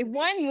might. If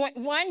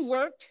one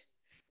worked,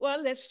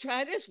 well, let's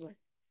try this one.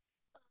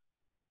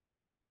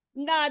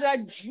 Not a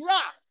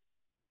drop.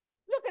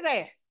 Look at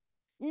that.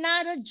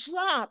 Not a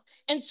drop.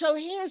 And so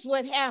here's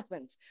what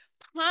happens.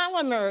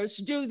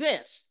 Polymers do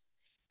this.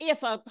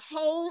 If a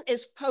hole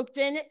is poked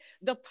in it,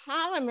 the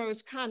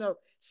polymers kind of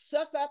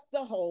suck up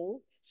the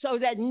hole so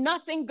that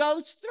nothing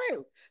goes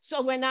through.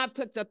 So when I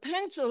put the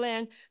pencil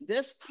in,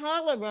 this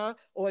polymer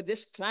or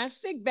this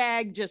plastic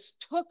bag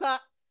just took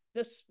up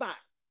the spot.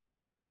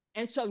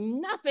 And so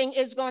nothing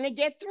is going to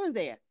get through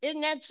there.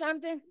 Isn't that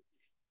something?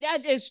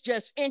 That is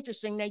just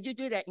interesting. Now you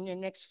do that in your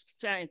next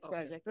science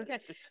project, okay?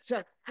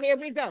 So here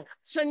we go.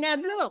 So now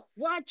look,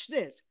 watch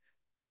this.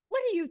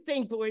 What do you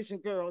think, boys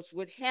and girls,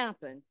 would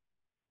happen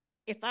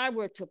if I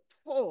were to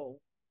pull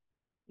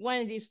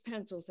one of these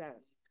pencils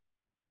out?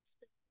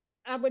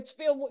 I would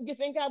spill, you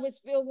think I would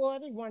spill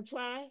water? You want to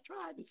try?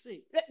 Try to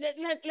see.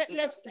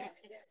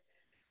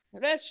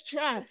 Let's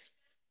try.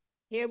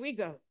 Here we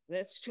go.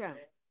 Let's try.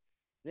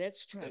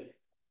 Let's try.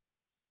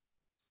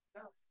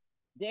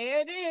 There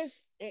it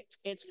is.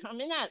 It's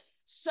coming out.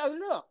 So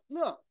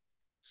look.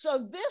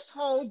 So this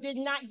hole did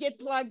not get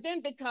plugged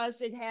in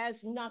because it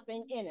has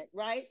nothing in it,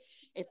 right?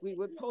 If we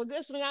would pull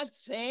this one out,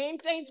 same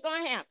thing's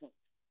going to happen.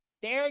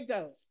 There it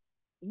goes.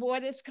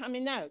 Water's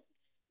coming out.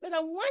 But I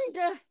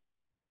wonder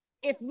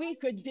if we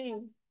could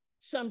do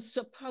some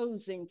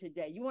supposing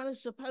today. You want to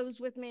suppose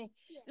with me?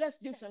 Yeah. Let's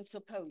do some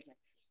supposing.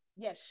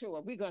 Yes,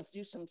 sure. We're going to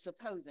do some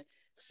supposing.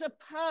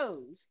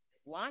 Suppose,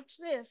 watch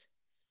this.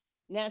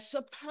 Now,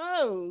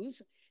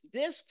 suppose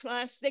this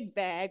plastic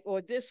bag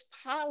or this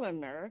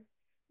polymer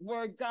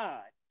were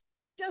God.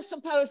 Just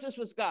suppose this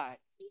was God.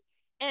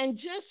 And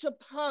just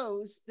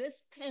suppose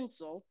this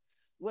pencil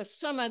was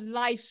some of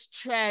life's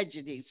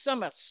tragedies,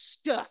 some of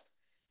stuff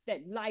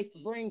that life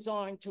brings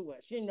on to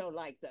us, you know,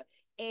 like the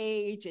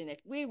age. And if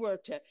we were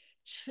to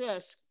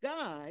trust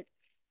God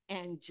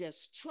and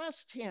just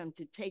trust him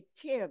to take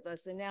care of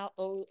us in our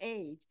old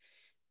age,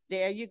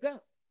 there you go.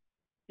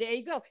 There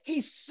you go.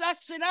 He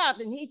sucks it up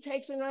and he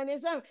takes it on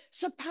his own.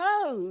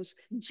 Suppose,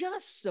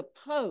 just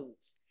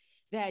suppose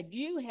that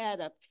you had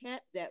a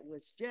pet that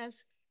was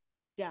just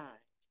died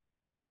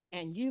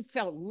and you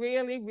felt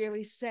really,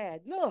 really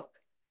sad. Look,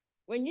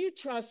 when you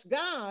trust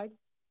God,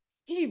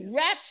 he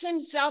wraps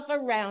himself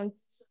around.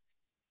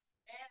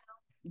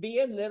 Be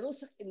a little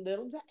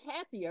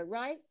happier,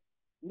 right?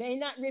 May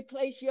not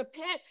replace your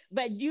pet,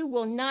 but you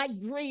will not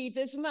grieve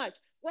as much.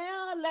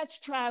 Well, let's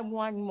try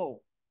one more.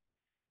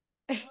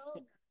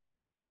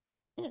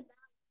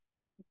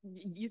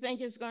 You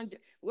think it's going to?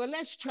 Well,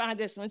 let's try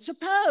this one.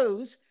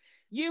 Suppose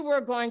you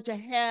were going to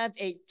have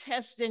a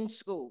test in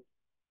school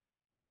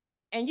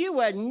and you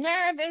were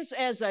nervous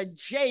as a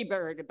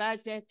jaybird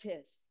about that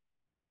test.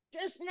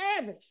 Just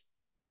nervous.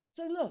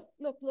 So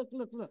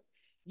look.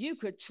 You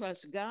could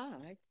trust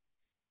God.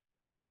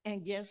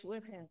 And guess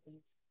what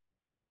happens?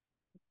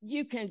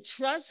 You can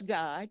trust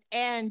God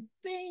and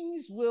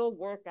things will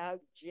work out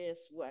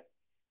just what?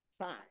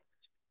 Fine.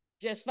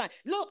 Just fine.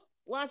 Look,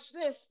 watch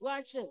this.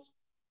 Watch.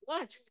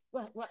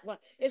 What?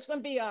 It's going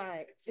to be all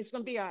right. It's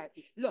going to be all right.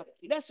 Look,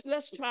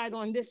 let's try it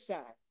on this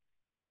side.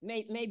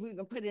 Maybe we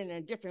can put it in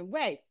a different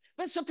way.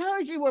 But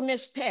suppose you were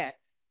Miss Pat,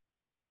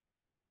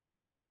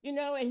 you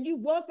know, and you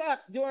woke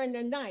up during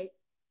the night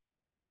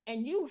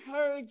and you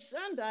heard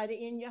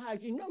somebody in your house.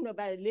 You know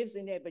nobody lives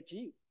in there but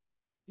you.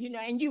 You know,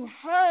 and you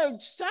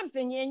heard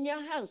something in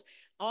your house.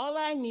 All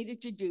I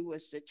needed to do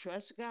was to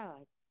trust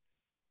God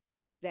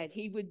that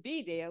he would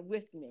be there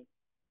with me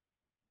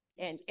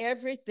and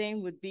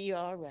everything would be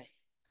all right.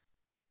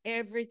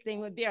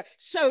 Everything would be all right.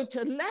 So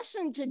the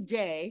lesson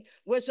today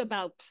was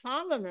about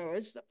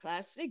polymers, the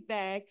plastic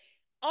bag,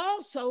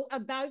 also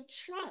about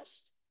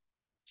trust.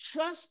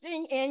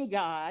 Trusting in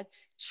God,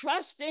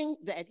 trusting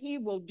that he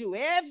will do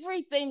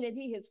everything that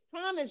he has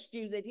promised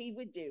you that he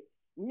would do.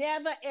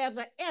 Never,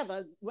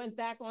 ever went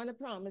back on a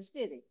promise,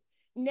 did he?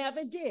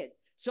 Never did.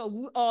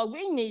 So all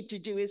we need to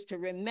do is to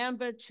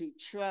remember to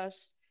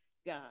trust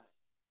God.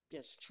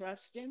 Just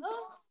trust him.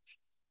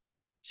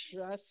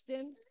 Trust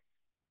him.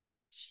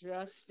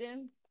 Trust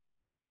him.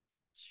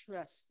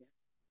 Trust him.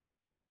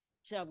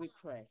 Shall we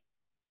pray?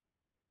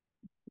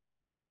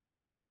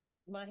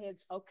 My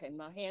head's okay.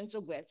 My hands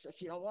are wet, so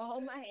if you don't want to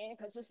hold my hand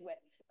because it's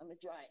wet, I'm going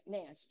to dry it.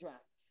 Now it's dry.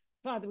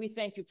 Father, we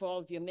thank you for all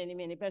of your many,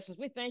 many blessings.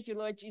 We thank you,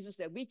 Lord Jesus,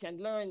 that we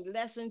can learn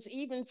lessons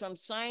even from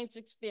science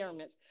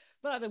experiments.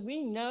 Father,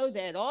 we know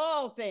that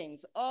all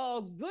things,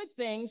 all good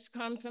things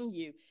come from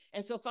you.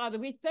 And so, Father,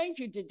 we thank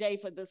you today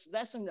for this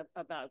lesson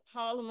about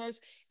polymers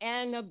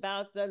and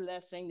about the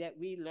lesson that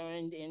we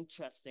learned in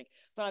trusting.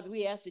 Father,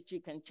 we ask that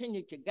you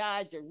continue to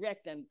guide,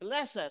 direct, and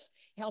bless us.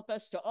 Help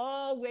us to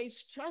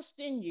always trust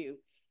in you.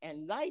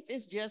 And life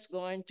is just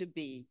going to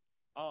be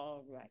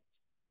all right.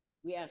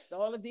 We ask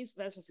all of these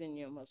blessings in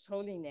your most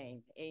holy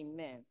name.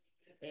 Amen.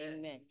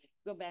 Amen.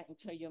 Go back and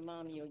tell your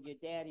mommy or your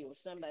daddy or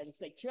somebody,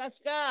 say,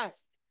 trust God.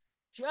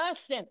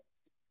 Trust him.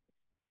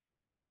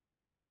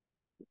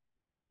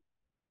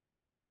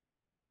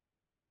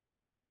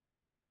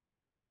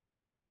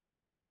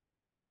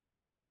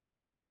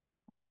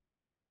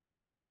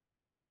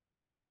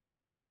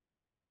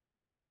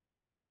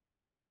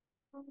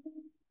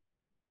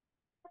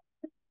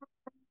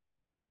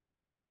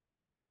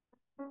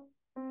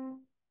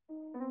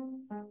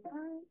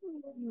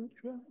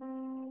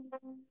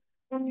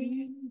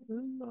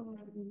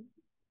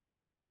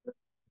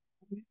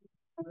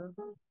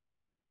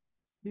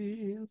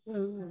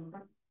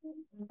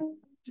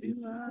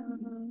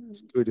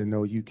 It's good to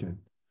know you can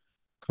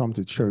come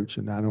to church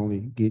and not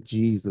only get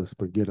Jesus,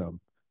 but get a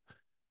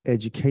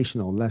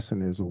educational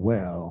lesson as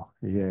well.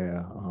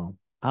 Yeah.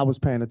 I was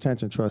paying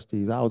attention,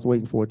 trustees. I was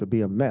waiting for it to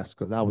be a mess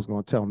because I was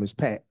going to tell Miss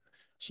Pat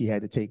she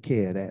had to take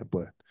care of that,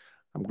 but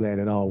I'm glad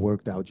it all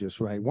worked out just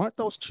right. Weren't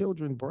those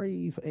children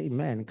brave?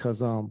 Amen.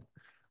 Because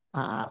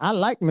I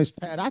like Miss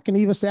Pat. I can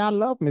even say I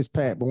love Miss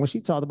Pat, but when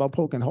she talked about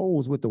poking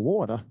holes with the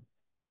water,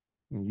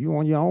 you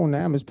on your own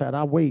now, Miss Pat.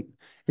 I wait.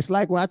 It's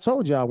like when I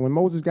told y'all when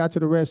Moses got to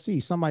the Red Sea,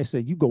 somebody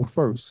said, "You go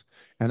first,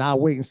 and I'll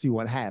wait and see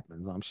what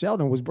happens."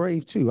 Sheldon was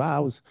brave too. I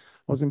was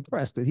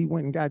impressed that he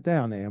went and got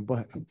down there.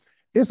 But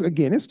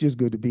it's just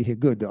good to be here.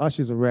 Good. The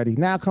ushers are ready.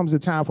 Now comes the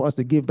time for us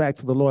to give back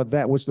to the Lord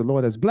that which the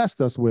Lord has blessed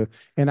us with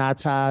in our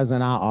tithes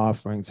and our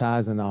offering.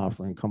 Tithes and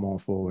offering. Come on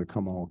forward.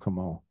 Come on. Come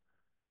on.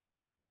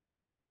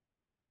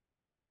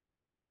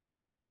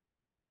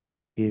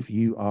 If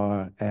you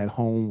are at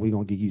home, we're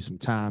going to give you some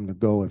time to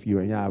go if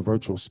you're in our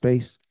virtual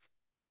space.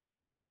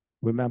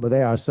 Remember,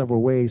 there are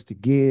several ways to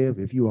give.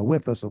 If you are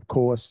with us, of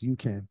course, you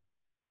can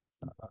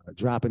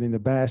drop it in the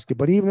basket.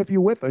 But even if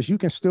you're with us, you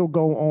can still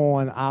go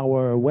on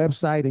our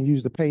website and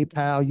use the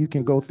PayPal. You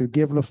can go through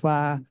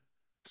Givelify.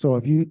 So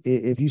if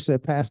you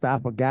said, Pastor, I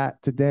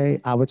forgot today,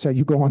 I would tell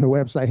you go on the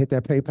website, hit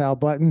that PayPal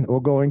button, or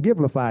go and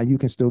Givelify. You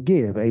can still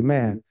give.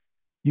 Amen.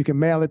 You can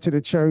mail it to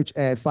the church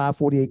at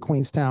 548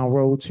 Queenstown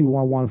Road,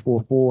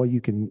 21144.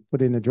 You can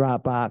put it in the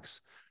drop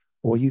box,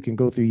 or you can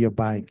go through your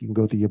bank. You can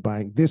go through your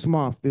bank. This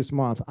month,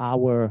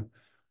 our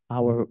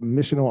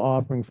missional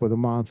offering for the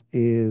month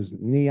is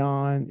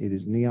neon. It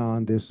is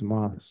neon this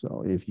month.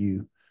 So if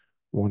you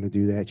want to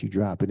do that, you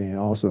drop it in.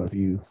 Also, if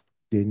you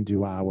didn't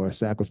do our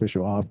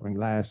sacrificial offering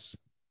last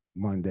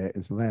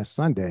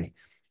Sunday,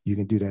 you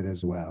can do that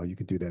as well. You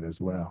can do that as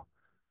well.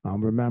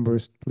 Remember,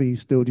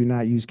 please still do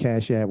not use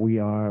Cash App. We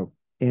are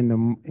in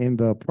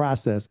the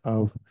process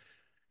of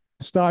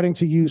starting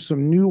to use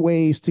some new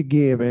ways to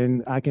give,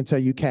 and I can tell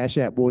you Cash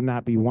App will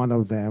not be one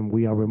of them.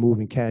 We are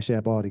removing Cash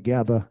App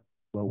altogether,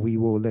 but we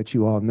will let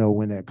you all know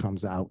when that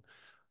comes out.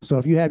 So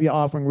if you have your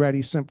offering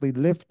ready, simply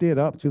lift it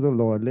up to the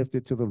Lord. Lift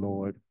it to the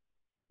Lord.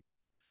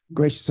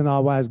 Gracious and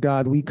all-wise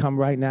God, we come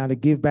right now to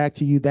give back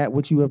to you that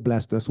which you have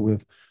blessed us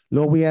with.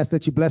 Lord, we ask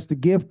that you bless the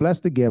gift, bless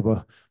the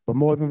giver. But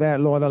more than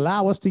that, Lord,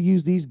 allow us to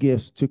use these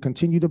gifts to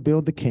continue to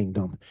build the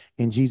kingdom.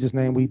 In Jesus'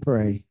 name we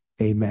pray.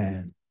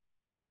 Amen.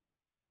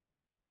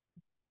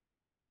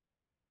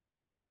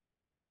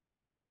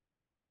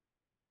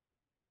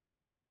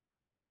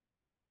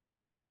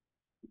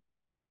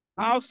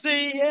 I'll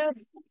say yes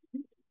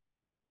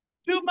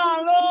to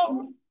my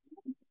Lord.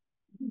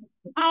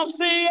 I'll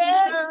say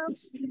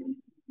yes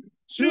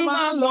to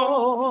my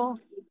Lord.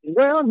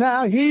 Well,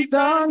 now he's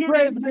done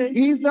great things.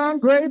 He's done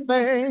great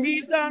things.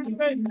 He's done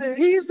great things.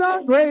 He's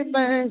done great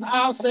things.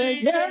 I'll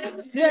say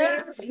yes,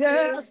 yes,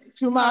 yes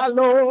to my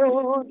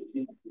Lord.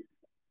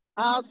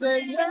 I'll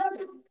say yes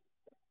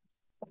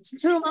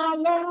to my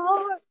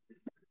Lord.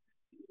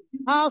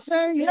 I'll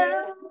say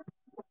yes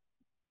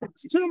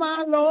to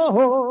my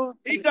Lord.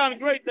 He's done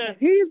great things.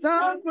 He's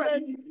done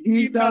great.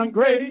 He's done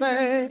great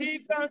things.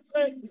 He's done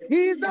great things.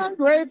 He's done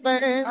great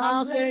things.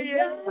 I'll say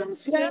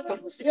yes,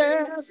 yes,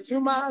 yes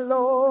to my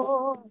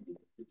Lord.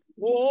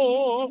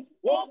 Oh,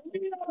 Woke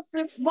me up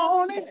this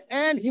morning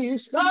and he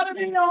started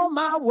me on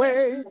my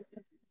way.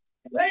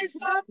 Placed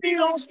my feet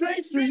on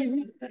straight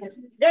street.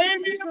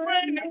 Gave me a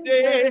brand new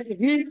day.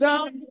 He's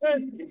done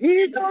great things.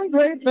 He's done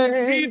great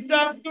things.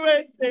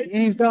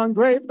 He's done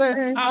great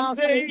things. I'll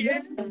say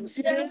yes,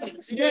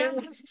 yes,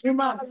 yes to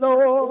my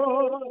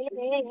Lord.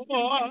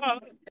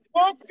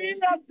 Woke me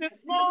up this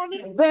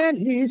morning. Then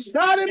he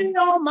started me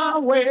on my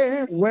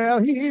way. Well,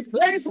 he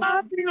placed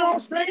my feet on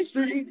straight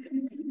street.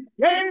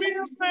 Gave me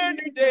a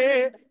brand new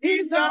day.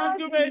 He's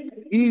done great.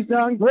 He's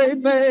done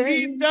great things.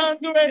 He's done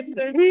great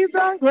things. He's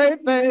done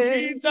great things.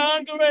 He's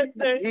done great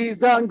things. He's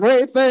done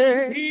great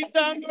things. He's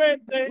done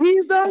great things.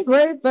 He's done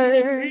great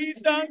things. He's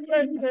done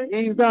great things.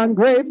 He's done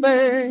great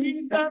things.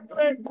 He's done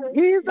great things.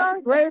 He's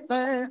done great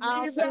things.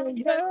 I'll say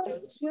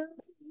yes, yes.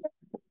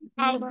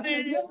 I'll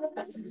say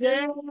yes,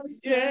 yes,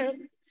 yes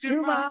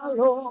to my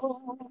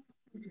Lord.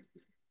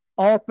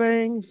 All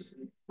things,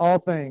 all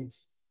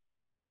things.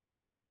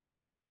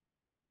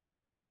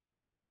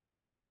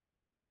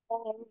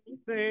 All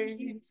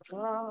things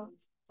come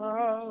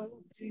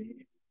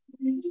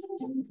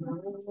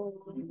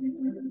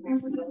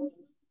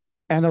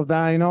and of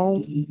thine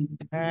own,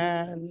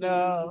 and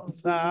of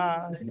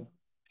thine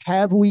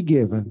have we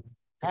given.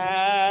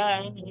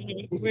 Have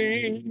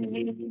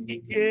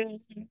we given.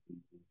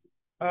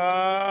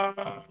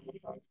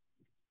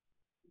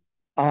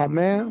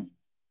 Amen.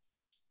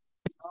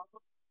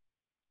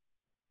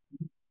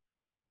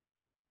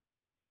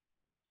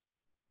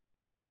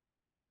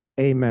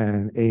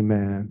 Amen.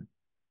 Amen.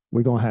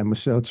 We're going to have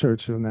Michelle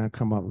Churchill now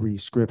come up,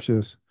 read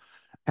scriptures.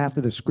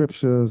 After the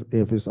scriptures,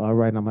 if it's all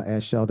right, I'm going to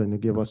ask Sheldon to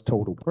give us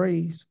total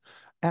praise.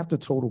 After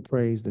total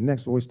praise, the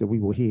next voice that we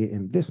will hear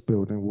in this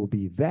building will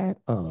be that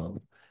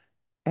of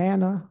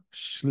Anna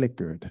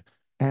Schlickard.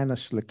 Anna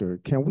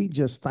Schlickard. Can we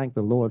just thank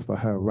the Lord for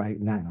her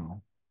right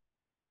now?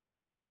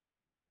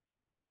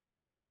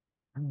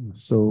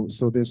 So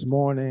this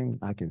morning,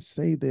 I can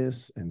say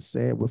this and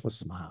say it with a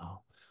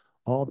smile.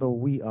 Although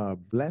we are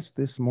blessed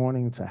this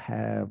morning to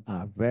have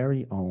our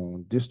very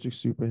own district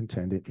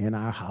superintendent in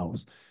our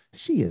house,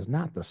 she is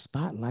not the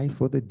spotlight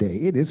for the day.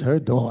 It is her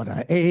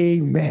daughter.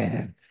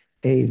 Amen.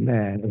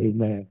 Amen.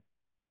 Amen.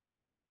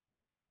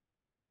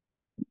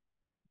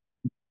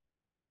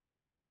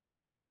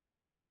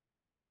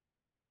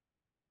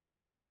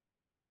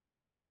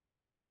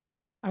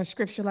 Our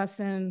scripture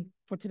lesson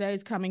for today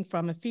is coming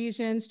from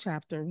Ephesians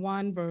chapter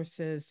 1,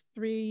 verses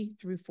 3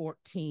 through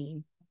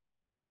 14.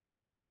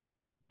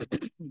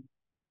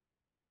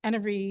 And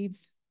it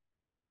reads,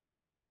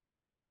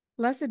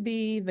 "Blessed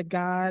be the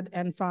God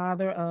and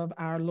Father of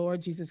our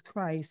Lord Jesus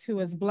Christ, who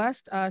has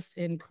blessed us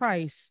in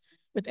Christ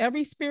with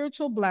every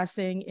spiritual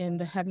blessing in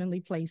the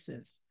heavenly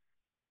places,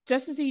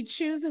 just as he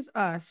chooses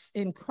us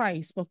in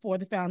Christ before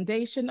the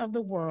foundation of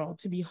the world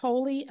to be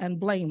holy and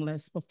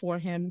blameless before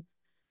him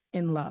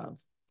in love.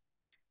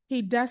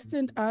 He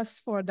destined us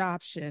for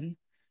adoption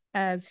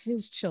as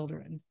his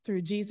children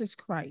through Jesus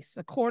Christ,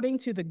 according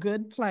to the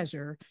good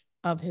pleasure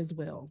of his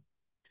will,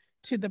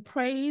 to the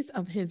praise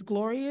of his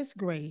glorious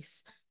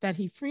grace that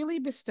he freely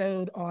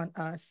bestowed on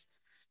us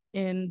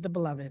in the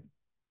beloved.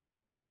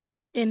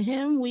 In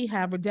him we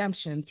have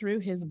redemption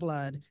through his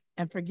blood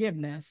and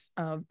forgiveness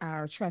of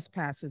our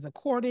trespasses,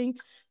 according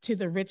to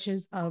the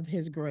riches of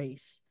his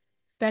grace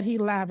that he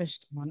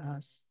lavished on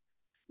us.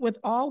 With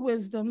all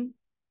wisdom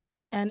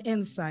and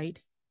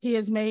insight, he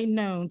has made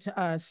known to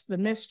us the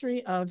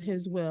mystery of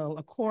his will,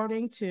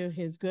 according to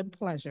his good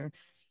pleasure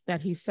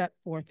that he set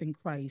forth in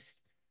Christ,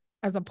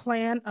 as a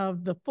plan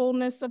of the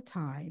fullness of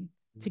time,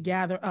 to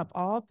gather up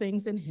all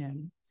things in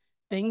him,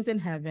 things in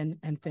heaven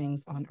and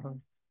things on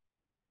earth.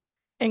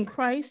 In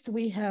Christ,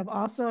 we have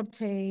also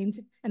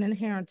obtained an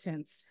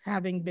inheritance,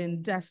 having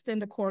been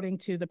destined according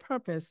to the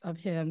purpose of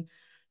him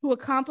who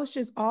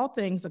accomplishes all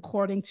things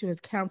according to his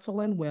counsel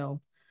and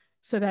will,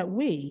 so that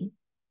we,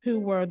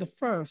 who were the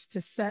first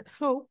to set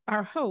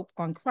our hope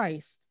on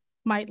Christ,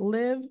 might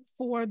live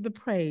for the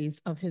praise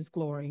of his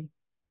glory.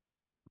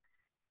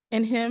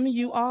 In him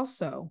you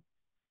also,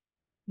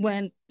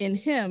 when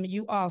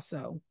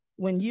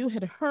you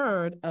had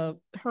heard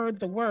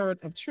the word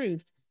of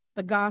truth,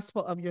 the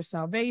gospel of your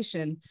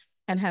salvation,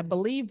 and have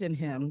believed in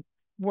him,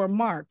 were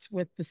marked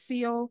with the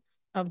seal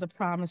of the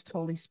promised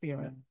Holy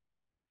Spirit.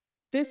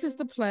 This is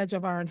the pledge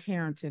of our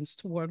inheritance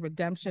toward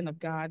redemption of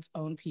God's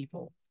own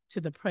people, to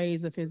the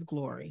praise of his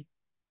glory.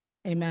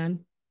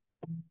 Amen.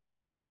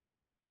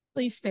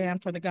 Please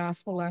stand for the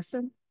gospel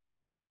lesson.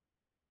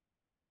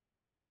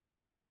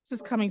 This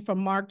is coming from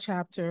Mark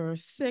chapter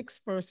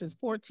 6, verses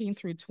 14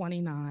 through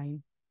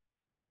 29.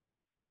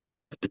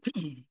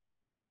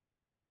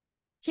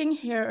 King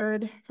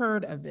Herod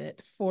heard of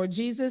it, for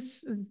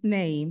Jesus'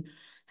 name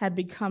had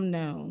become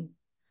known.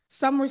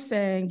 Some were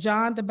saying,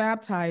 John the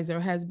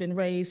Baptizer has been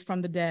raised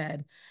from the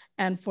dead,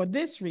 and for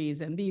this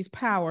reason, these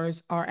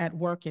powers are at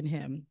work in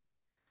him.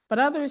 But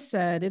others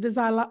said, it is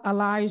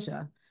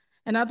Elijah,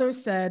 and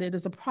others said, it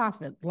is a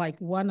prophet, like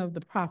one of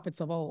the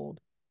prophets of old.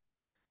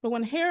 But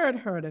when Herod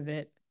heard of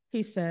it,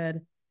 he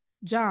said,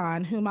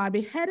 John, whom I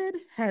beheaded,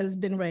 has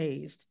been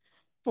raised.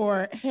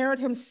 For Herod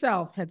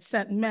himself had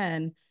sent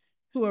men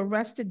who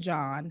arrested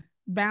John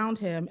bound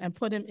him, and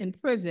put him in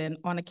prison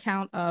on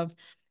account of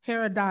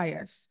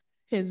Herodias,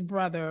 his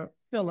brother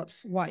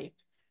Philip's wife,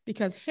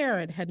 because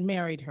Herod had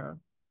married her.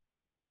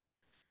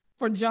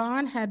 For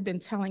John had been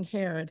telling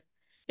Herod,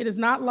 "It is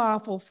not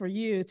lawful for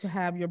you to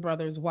have your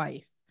brother's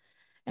wife."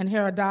 And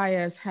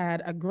Herodias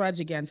had a grudge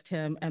against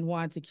him and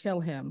wanted to kill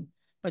him,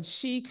 but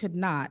she could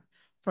not,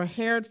 for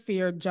Herod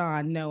feared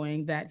John,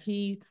 knowing that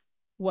he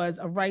was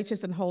a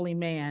righteous and holy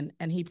man,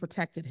 and he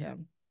protected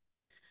him.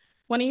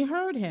 When he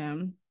heard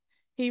him,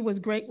 he was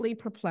greatly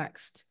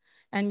perplexed,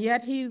 and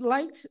yet he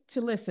liked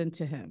to listen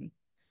to him.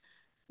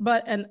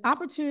 But an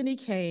opportunity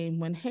came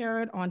when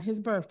Herod, on his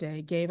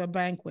birthday, gave a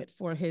banquet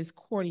for his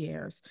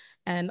courtiers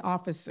and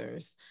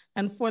officers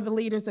and for the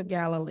leaders of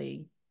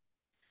Galilee.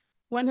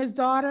 When his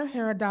daughter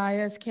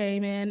Herodias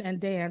came in and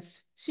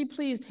danced, she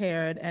pleased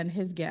Herod and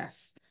his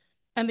guests.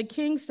 And the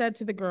king said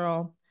to the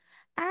girl,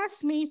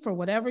 "Ask me for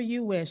whatever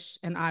you wish,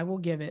 and I will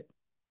give it."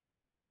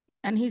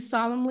 And he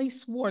solemnly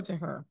swore to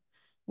her,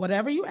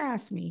 "Whatever you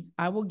ask me,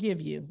 I will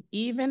give you,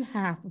 even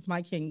half of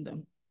my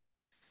kingdom."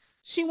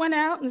 She went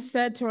out and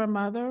said to her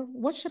mother,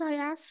 "What should I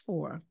ask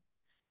for?"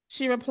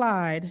 She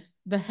replied,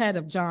 "The head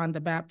of John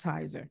the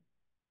Baptizer."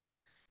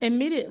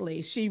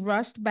 Immediately, she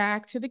rushed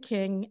back to the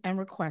king and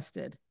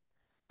requested,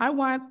 I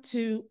want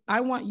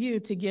you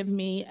to give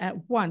me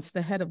at once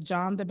the head of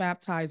John the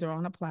Baptizer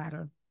on a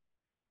platter."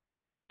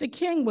 The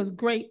king was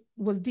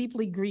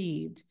deeply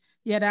grieved,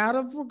 yet out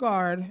of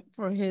regard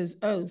for his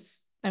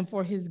oaths and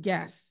for his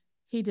guests,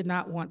 he did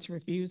not want to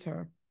refuse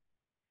her.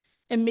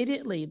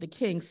 Immediately, the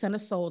king sent a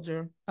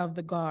soldier of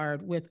the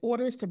guard with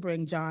orders to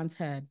bring John's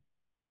head.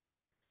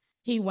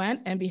 He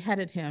went and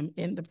beheaded him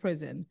in the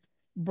prison,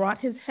 brought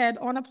his head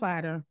on a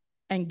platter,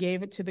 and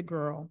gave it to the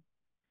girl.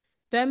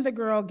 Then the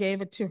girl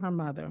gave it to her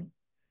mother.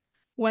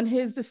 When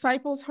his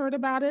disciples heard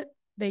about it,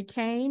 they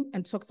came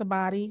and took the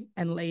body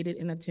and laid it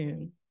in a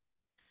tomb.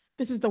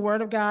 This is the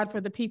word of God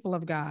for the people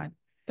of God.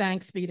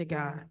 Thanks be to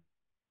God.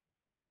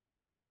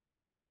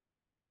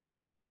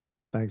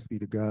 Thanks be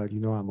to God.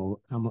 You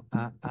know,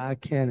 I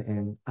can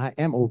and I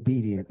am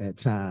obedient at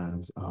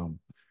times.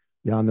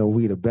 Y'all know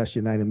we the Best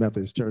United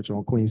Methodist Church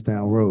on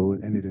Queenstown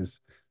Road, and it has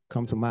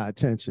come to my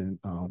attention,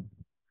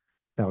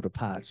 Elder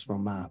Potts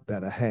from my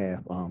better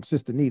half.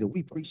 Sister Nita, we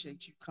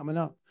appreciate you coming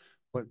up,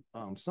 but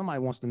somebody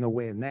wants to know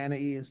where Nana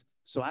is.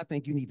 So I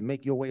think you need to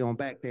make your way on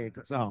back there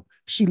because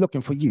she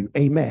looking for you.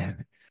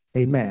 Amen.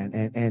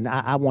 Amen. And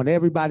I want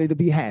everybody to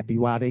be happy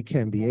while they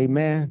can be.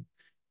 Amen.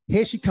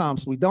 Here she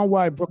comes, sweet. Don't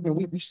worry,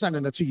 Brooklyn. We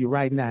sending her to you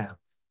right now.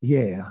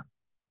 Yeah.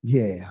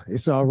 Yeah.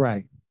 It's all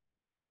right.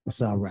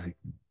 It's all right.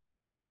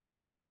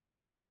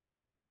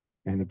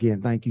 And again,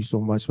 thank you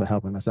so much for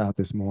helping us out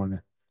this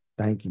morning.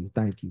 Thank you.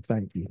 Thank you.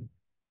 Thank you.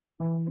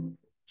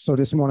 So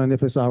this morning,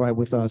 if it's all right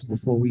with us,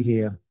 before we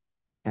hear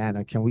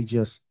Anna, can we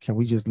just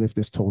lift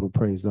this total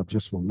praise up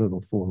just for a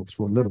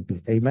little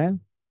bit? Amen.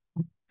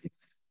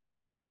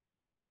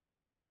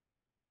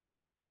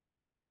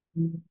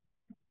 Come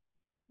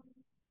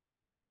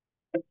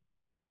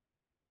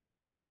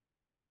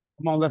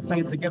on, let's sing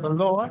it together,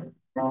 Lord.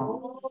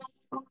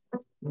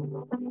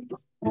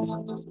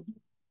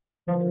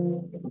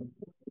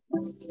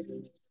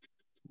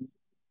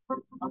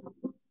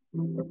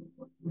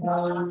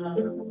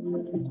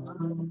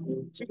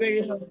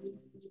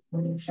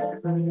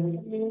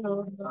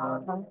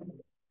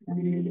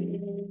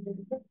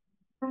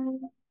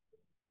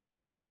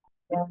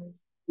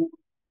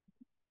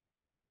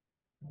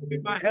 Be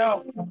my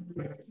help.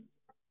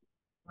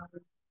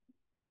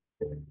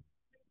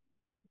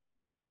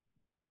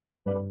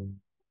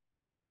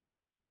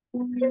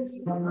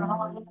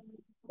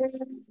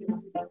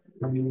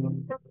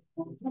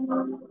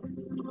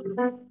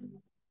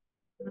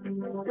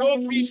 Your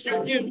peace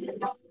should give me.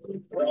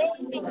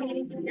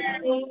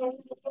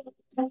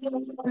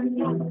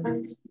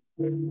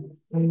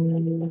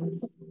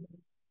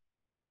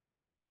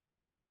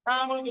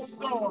 Time of the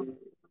storm.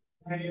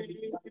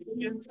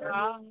 In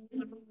time.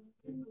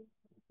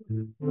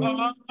 Come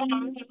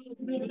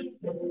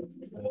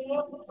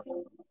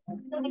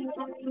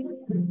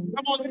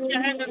on, lift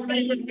your hand and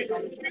say with me.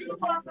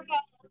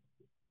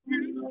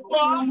 You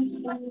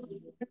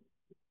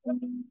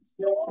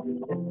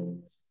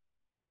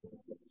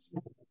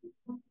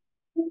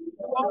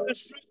are the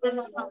strength of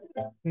my life.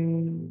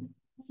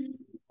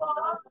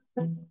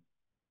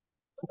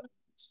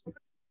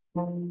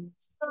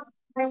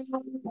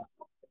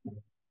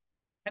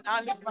 And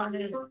I lift my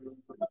hand.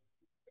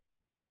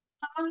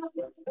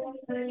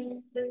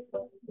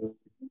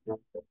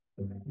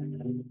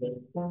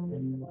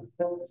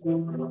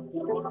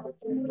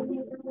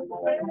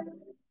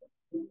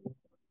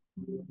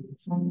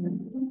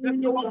 Let's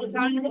go one more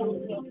time. You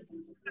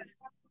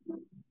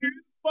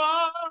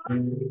are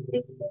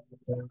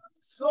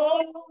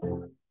so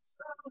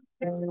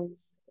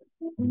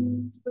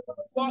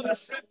for the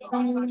strength of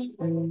my life.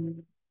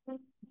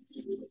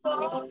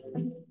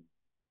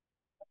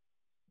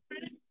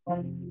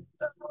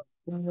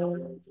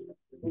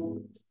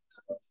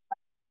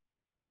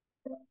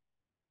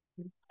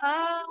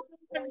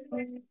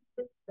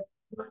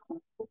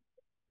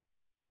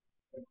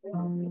 I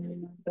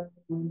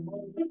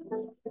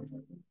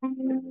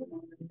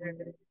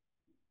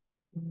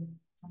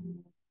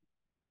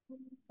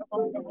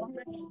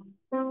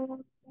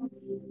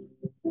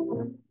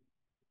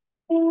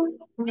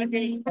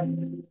mean,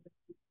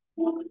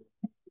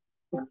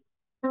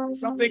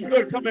 something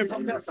good coming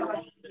from that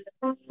side.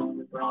 Come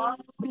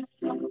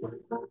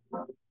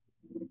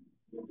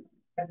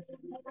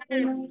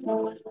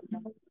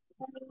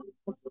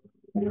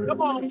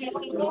on,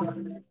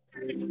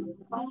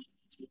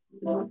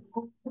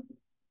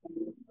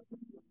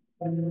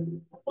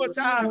 one more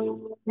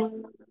time.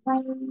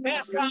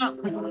 Last time.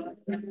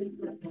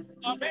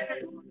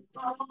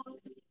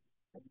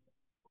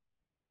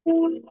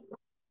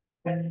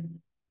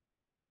 Amen.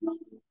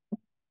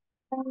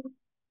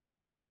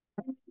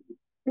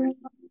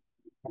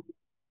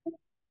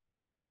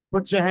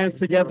 Put your hands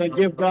together and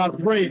give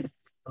God praise.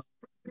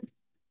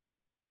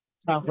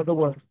 Time for the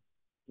word.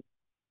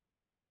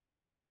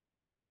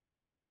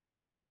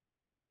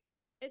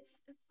 It's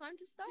time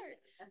to start.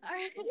 All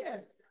right. Yeah.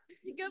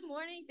 Good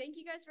morning. Thank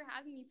you guys for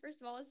having me.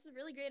 First of all, this is a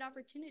really great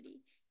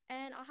opportunity.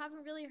 And I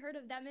haven't really heard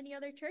of that many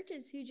other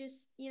churches who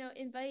just,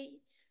 invite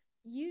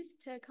youth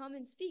to come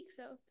and speak.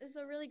 So this is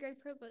a really great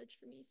privilege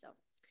for me. So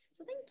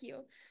thank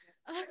you.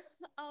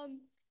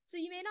 So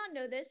you may not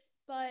know this,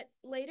 but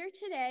later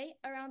today,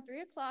 around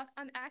 3 o'clock,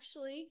 I'm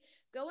actually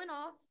going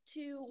off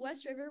to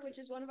West River, which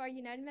is one of our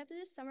United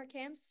Methodist summer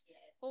camps,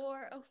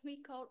 for a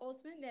week called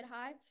Ultimate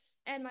Mid-High,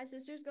 and my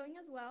sister's going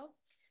as well.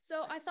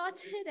 So I thought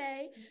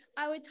today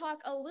I would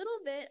talk a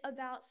little bit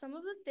about some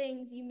of the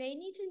things you may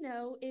need to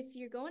know if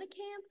you're going to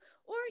camp,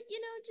 or,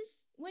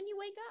 just when you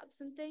wake up,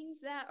 some things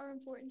that are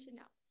important to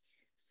know.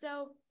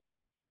 So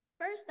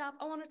first up,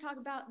 I want to talk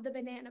about the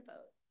banana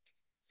boat.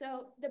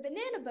 So the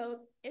banana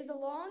boat is a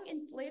long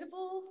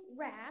inflatable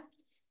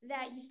raft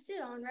that you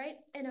sit on, right?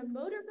 And a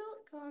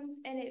motorboat comes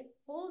and it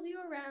pulls you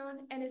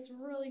around, and it's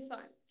really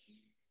fun.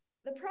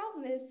 The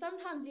problem is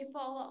sometimes you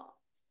fall off.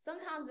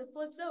 Sometimes it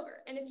flips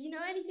over. And if you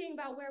know anything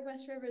about where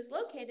West River is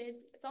located,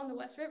 it's on the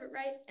West River,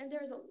 right? And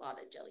there's a lot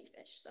of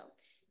jellyfish. So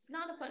it's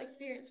not a fun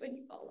experience when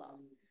you fall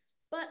off.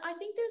 But I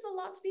think there's a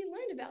lot to be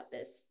learned about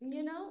this, I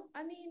mean,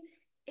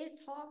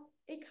 it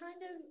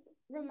kind of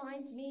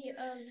reminds me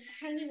of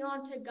hanging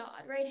on to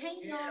God, right?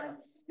 Hanging on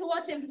to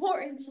what's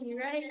important to you,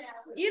 right?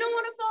 You don't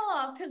want to fall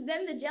off, because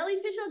then the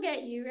jellyfish will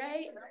get you,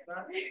 right?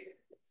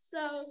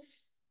 So,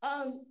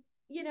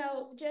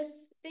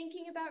 just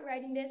thinking about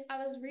writing this,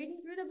 I was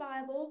reading through the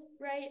Bible,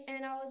 right?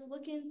 And I was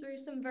looking through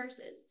some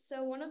verses.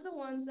 So one of the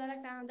ones that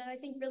I found that I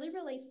think really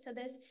relates to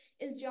this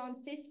is John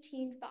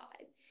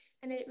 15:5.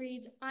 And it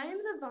reads, I am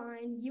the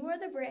vine, you are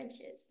the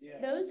branches. Yeah.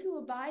 Those who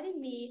abide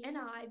in me and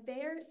I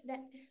bear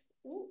that.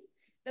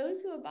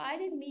 Those who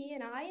abide in me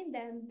and I in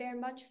them bear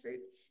much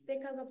fruit,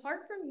 because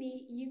apart from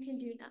me, you can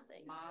do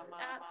nothing.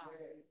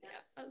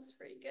 That's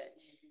pretty good.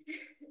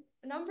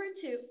 Number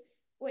 2.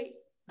 Wait.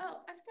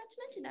 Oh, I forgot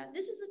to mention that.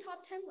 This is a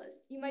top 10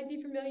 list. You might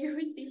be familiar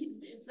with these.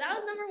 So that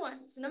was number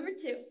 1. So number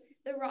 2,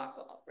 the rock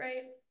wall,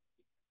 right?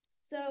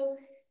 So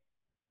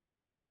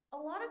a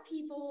lot of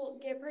people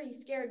get pretty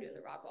scared doing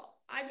the rock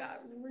wall. I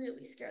got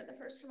really scared the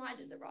first time I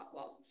did the rock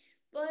wall.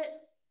 But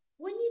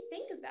when you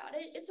think about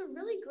it, it's a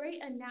really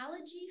great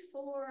analogy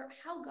for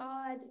how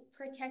God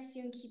protects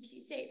you and keeps you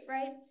safe,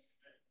 right?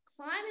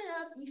 Climbing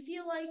up, you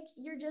feel like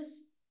you're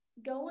just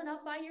going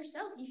up by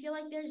yourself. You feel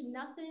like there's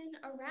nothing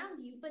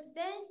around you. But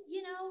then,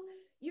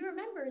 you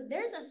remember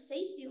there's a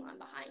safety line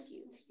behind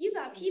you. You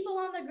got people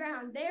on the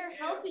ground. They're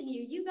helping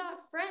you. You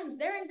got friends.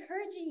 They're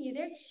encouraging you.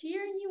 They're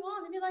cheering you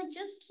on. They'll be like,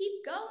 just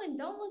keep going.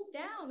 Don't look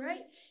down,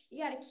 right? You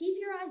got to keep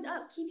your eyes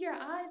up. Keep your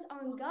eyes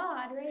on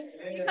God, right?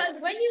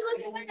 Because when you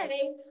look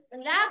away,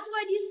 that's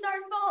when you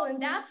start falling.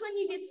 That's when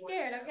you get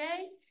scared,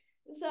 okay?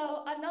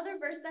 So another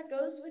verse that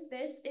goes with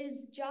this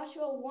is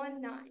Joshua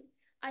 1:9.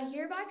 I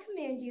hereby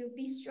command you,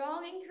 be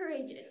strong and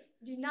courageous.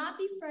 Do not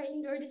be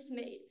frightened or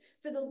dismayed,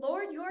 for the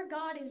Lord your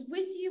God is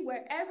with you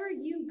wherever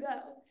you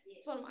go.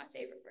 It's one of my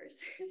favorite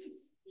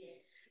verses.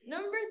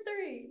 Number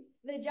 3,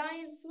 the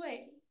giant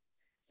swing.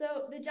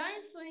 So the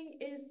giant swing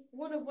is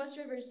one of West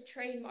River's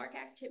trademark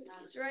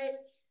activities, right?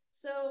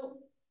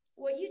 So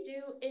what you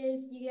do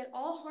is you get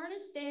all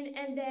harnessed in,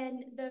 and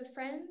then the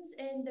friends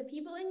and the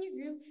people in your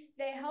group,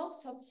 they help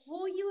to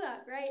pull you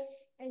up, right?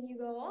 And you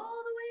go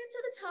all the way up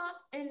to the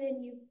top, and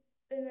then you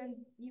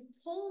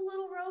pull a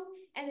little rope,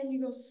 and then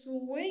you go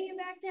swinging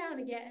back down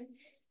again,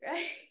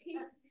 right?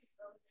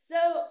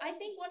 So I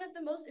think one of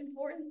the most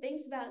important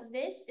things about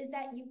this is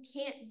that you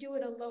can't do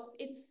it alone.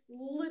 It's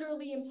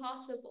literally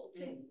impossible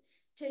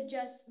to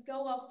just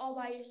go up all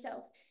by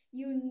yourself.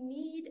 You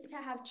need to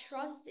have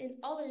trust in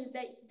others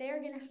that they're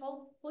going to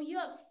help pull you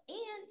up.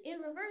 And in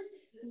reverse,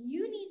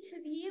 you need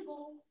to be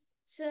able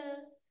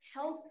to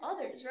help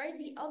others, right?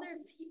 The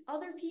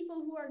other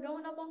people who are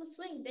going up on the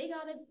swing, they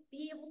got to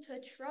be able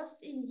to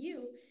trust in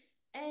you.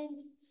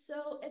 And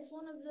so it's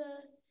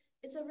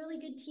a really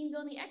good team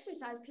building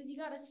exercise, because you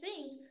got to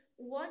think,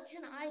 what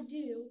can I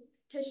do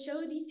to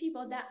show these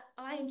people that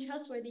I am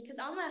trustworthy, because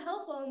I'm gonna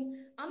help them.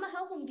 I'm gonna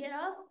help them get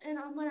up, and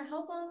I'm gonna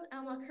help them, and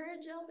I'm gonna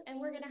encourage them, and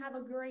we're gonna have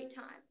a great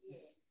time.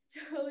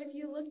 So if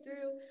you look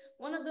through,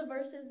 one of the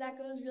verses that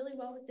goes really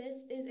well with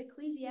this is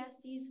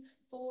Ecclesiastes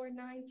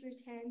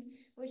 4:9-10,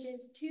 which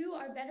is, two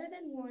are better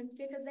than one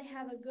because they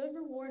have a good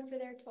reward for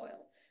their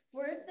toil.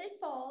 For if they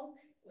fall,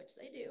 which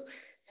they do,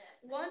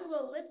 one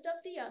will lift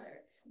up the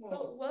other.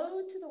 But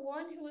woe to the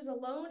one who is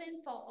alone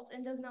and falls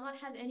and does not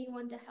have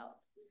anyone to help.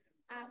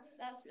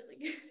 That's really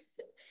good.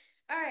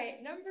 All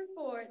right, number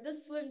 4, the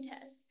swim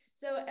test.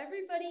 So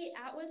everybody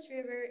at West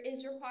River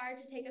is required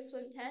to take a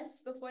swim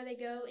test before they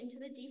go into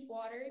the deep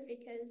water,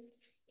 because,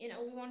 we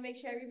want to make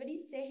sure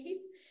everybody's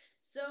safe.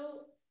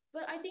 So,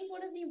 but I think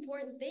one of the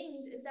important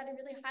things is that it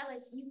really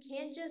highlights you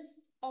can't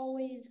just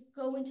always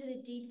go into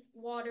the deep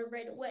water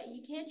right away.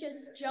 You can't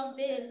just jump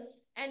in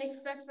and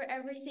expect for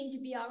everything to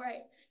be all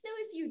right. Now,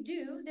 if you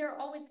do, there are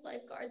always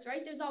lifeguards,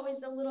 right? There's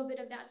always a little bit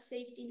of that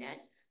safety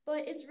net.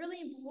 But it's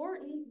really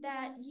important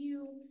that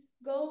you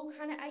go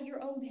kind of at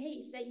your own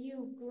pace, that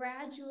you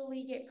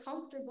gradually get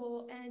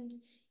comfortable.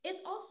 And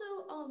it's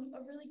also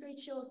a really great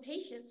show of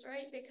patience,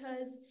 right?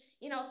 Because,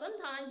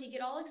 sometimes you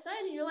get all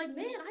excited and you're like,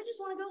 man, I just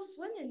want to go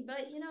swimming.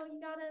 But, you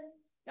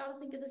gotta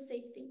think of the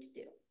safe thing to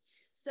do.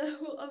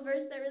 So a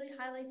verse that really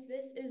highlights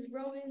this is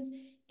Romans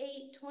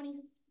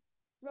 8:25.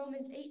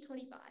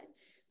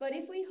 But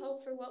if we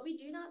hope for what we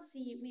do not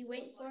see, we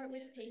wait for it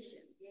with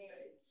patience.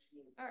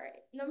 All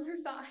right, number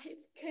 5,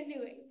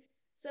 canoeing.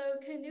 So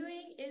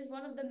canoeing is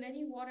one of the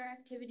many water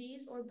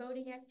activities or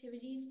boating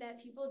activities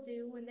that people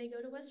do when they go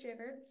to West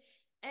River.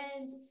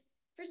 And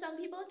for some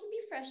people, it can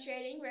be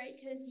frustrating, right?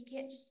 Because you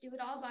can't just do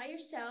it all by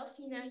yourself.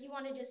 You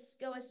want to just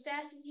go as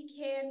fast as you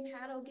can,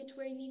 paddle, get to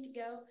where you need to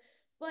go.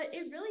 But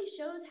it really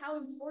shows how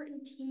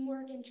important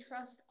teamwork and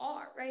trust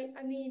are, right?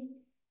 I mean,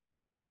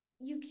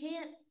 you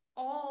can't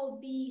all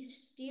be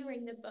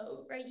steering the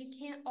boat, right? You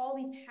can't all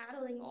be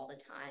paddling all the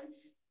time.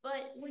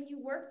 But when you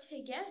work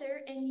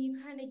together and you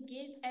kind of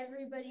give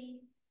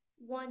everybody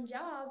one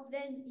job,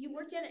 then you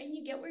work at it and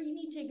you get where you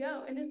need to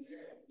go. And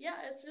it's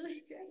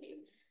really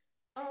great.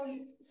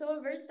 So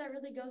a verse that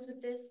really goes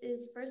with this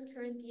is 1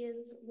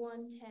 Corinthians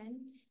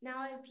 1:10. Now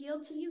I appeal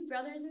to you,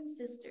 brothers and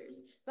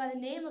sisters, by the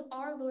name of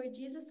our Lord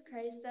Jesus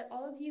Christ, that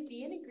all of you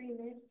be in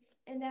agreement,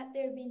 and that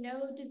there be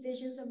no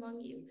divisions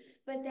among you,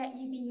 but that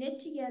you be knit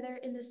together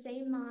in the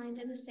same mind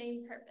and the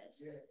same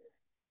purpose.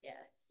 Yeah,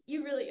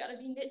 you really got to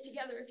be knit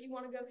together if you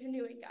want to go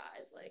canoeing,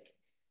 guys. Like,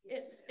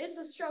 it's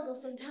a struggle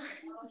sometimes.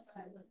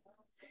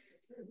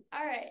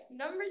 All right,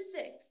 number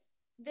 6.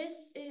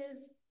 This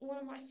is one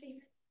of my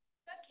favorite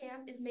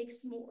camp is make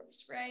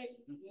s'mores, right?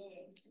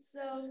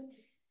 So,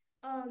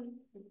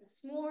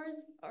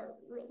 s'mores are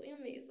really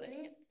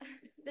amazing.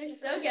 They're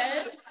so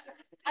good.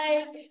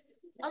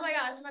 Oh my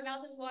gosh, my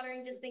mouth is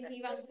watering just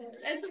thinking about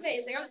s'mores. It's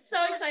amazing. I'm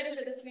so excited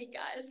for this week,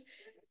 guys.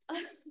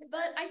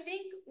 But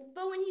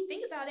when you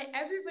think about it,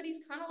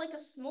 everybody's kind of like a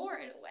s'more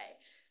in a way,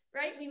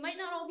 right? We might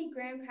not all be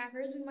graham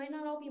crackers, we might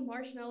not all be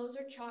marshmallows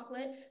or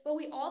chocolate, but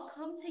we all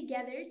come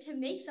together to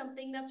make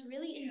something that's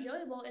really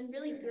enjoyable and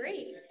really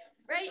great,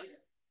 right?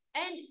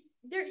 And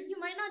you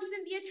might not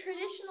even be a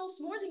traditional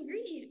s'mores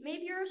ingredient.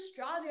 Maybe you're a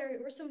strawberry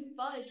or some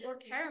fudge or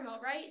caramel,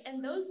 right?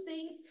 And those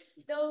things,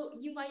 though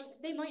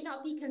they might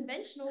not be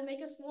conventional, make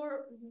a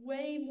s'more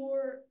way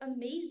more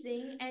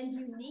amazing and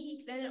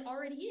unique than it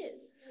already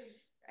is,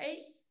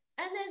 right?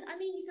 And then, I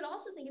mean, you could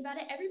also think about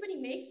it. Everybody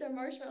makes their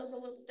marshmallows a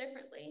little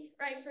differently,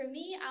 right? For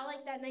me, I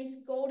like that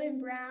nice golden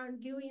brown,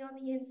 gooey on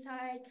the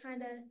inside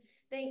kind of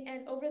thing.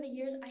 And over the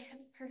years, I have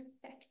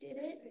perfected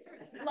it.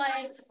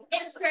 Like,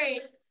 it's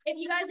great. If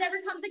you guys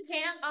ever come to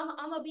camp, I'm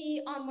gonna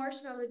be on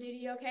marshmallow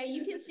duty, okay?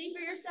 You can see for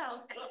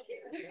yourself.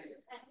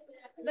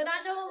 But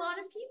I know a lot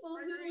of people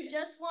who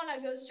just want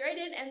to go straight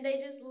in and they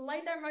just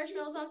light their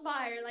marshmallows on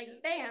fire,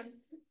 like bam,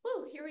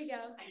 whoo, here we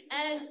go.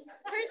 And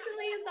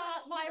personally, it's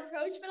not my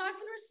approach, but I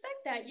can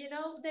respect that.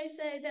 They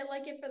say they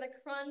like it for the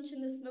crunch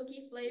and the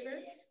smoky flavor,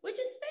 which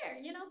is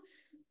fair.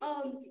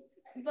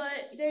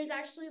 But there's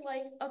actually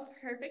like a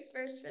perfect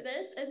verse for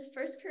this. It's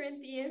 1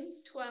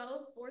 Corinthians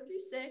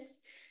 12:4-6.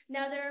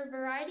 Now there are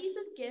varieties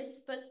of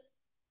gifts, but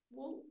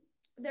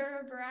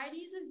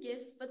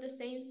the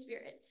same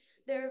Spirit.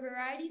 There are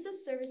varieties of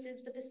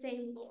services, but the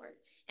same Lord.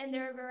 And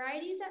there are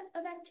varieties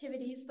of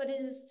activities, but it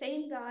is the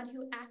same God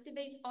who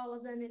activates all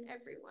of them in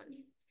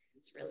everyone.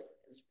 It's really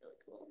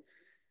cool.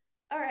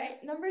 All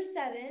right, number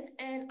 7,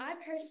 and I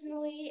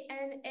personally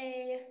am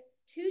a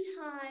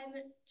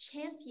 2-time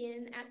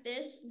champion at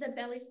this, the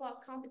belly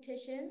flop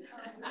competition,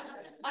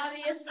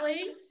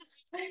 obviously.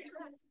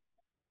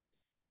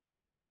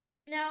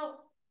 Now,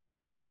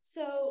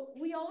 so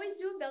we always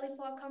do a belly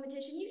flop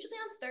competition, usually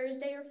on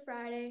Thursday or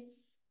Friday,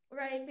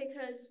 right?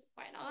 Because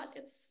why not?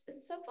 It's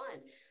so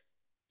fun.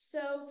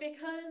 So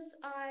because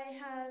I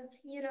have,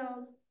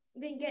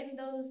 been getting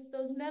those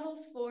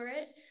medals for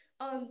it,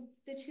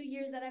 the 2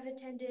 years that I've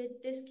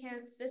attended this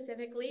camp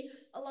specifically,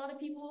 a lot of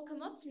people will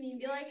come up to me and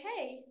be like,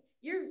 hey,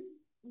 you're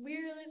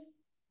really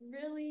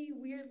really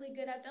weirdly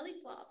good at belly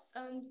flops.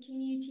 Can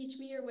you teach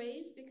me your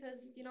ways?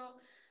 Because, you know,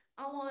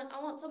 I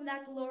want some of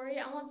that glory.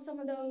 I want some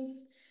of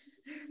those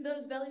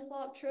those belly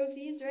flop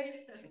trophies, right?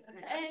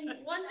 And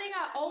one thing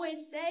I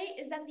always say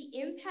is that the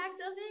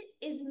impact of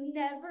it is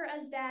never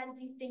as bad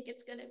as you think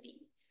it's gonna be,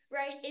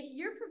 right? If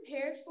you're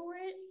prepared for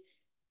it,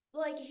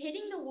 like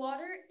hitting the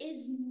water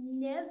is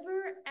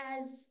never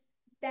as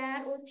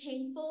bad or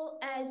painful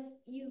as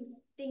you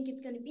think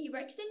it's gonna be,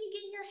 right? Because then you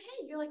get in your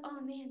head, you're like,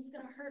 oh man, it's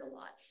gonna hurt a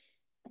lot.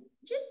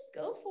 Just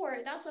go for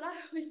it. That's what I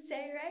always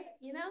say, right?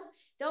 You know,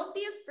 don't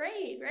be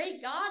afraid,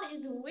 right? God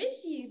is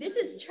with you. This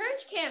is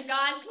church camp,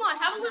 guys. Come on,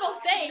 have a little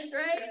faith,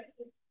 right?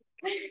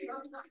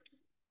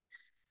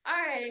 All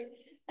right.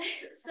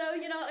 So,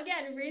 you know,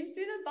 again, reading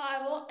through the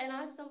Bible, and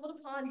I stumbled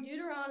upon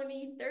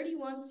Deuteronomy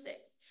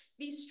 31:6.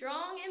 Be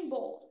strong and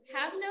bold.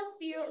 Have no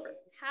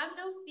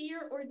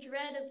fear or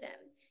dread of them,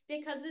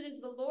 because it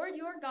is the Lord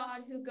your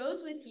God who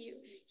goes with you.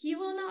 He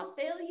will not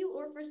fail you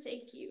or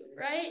forsake you,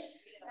 right?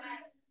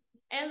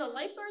 And the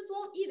lifeguards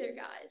won't either,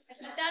 guys.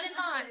 Keep that in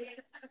mind.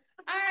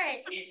 All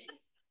right.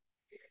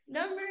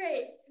 Number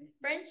 8,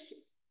 friendship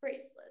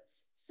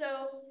bracelets.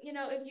 So, you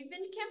know, if you've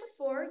been to camp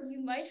before,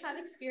 you might have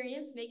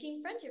experience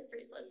making friendship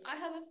bracelets. I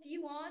have a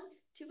few on.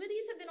 2 of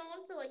these have been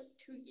on for like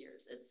 2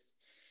 years.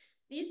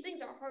 These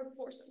things are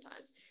hardcore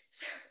sometimes.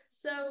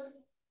 So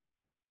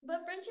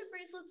but friendship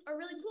bracelets are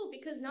really cool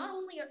because not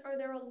only are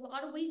there a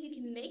lot of ways you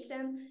can make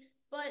them,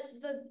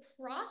 but the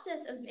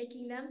process of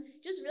making them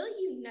just really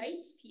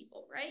unites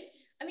people, right?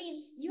 I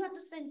mean, you have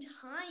to spend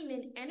time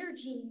and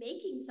energy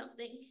making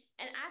something,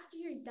 and after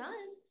you're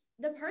done,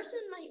 the person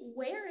might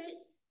wear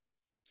it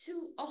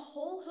to a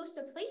whole host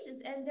of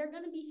places and they're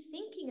going to be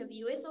thinking of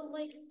you. It's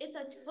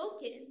a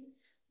token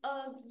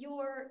of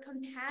your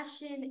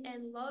compassion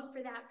and love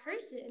for that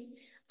person.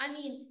 I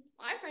mean,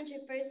 my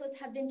friendship bracelets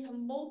have been to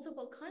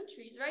multiple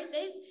countries, right?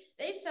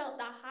 They've felt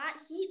the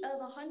hot heat of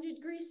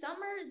 100-degree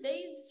summer.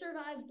 They've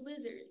survived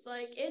blizzards.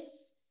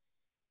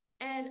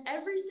 And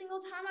every single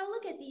time I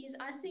look at these,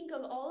 I think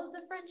of all of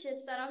the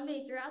friendships that I've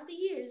made throughout the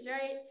years,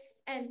 right?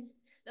 And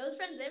those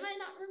friends, they might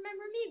not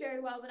remember me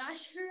very well, but I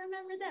sure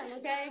remember them,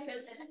 okay?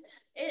 Because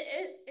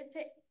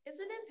it's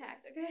an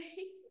impact,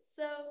 okay?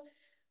 So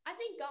I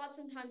think God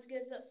sometimes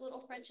gives us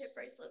little friendship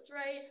bracelets,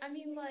 right? I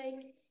mean,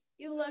 like,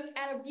 you look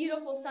at a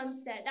beautiful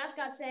sunset. That's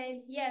God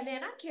saying, yeah,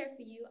 man, I care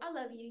for you. I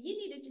love you. You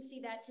needed to see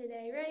that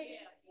today, right?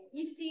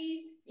 You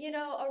see, you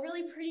know, a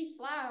really pretty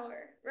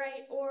flower,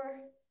 right? Or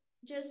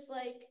just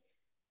like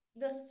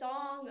the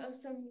song of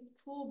some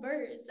cool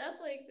birds. That's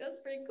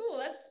pretty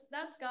cool.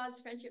 That's God's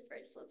friendship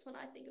bracelets when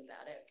I think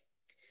about it.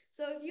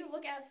 So if you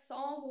look at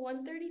Psalm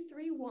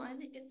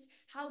 133:1, it's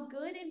how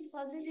good and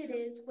pleasant it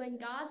is when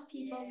God's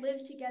people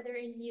live together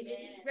in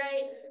unity,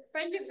 right?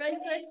 Friendship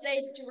bracelets,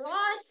 they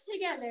draw us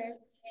together.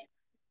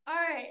 All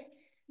right.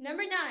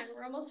 Number 9,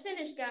 we're almost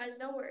finished, guys.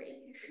 Don't worry.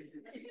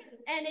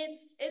 And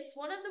it's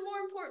one of the more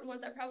important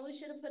ones. I probably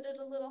should have put it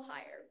a little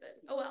higher, but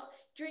oh well.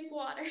 Drink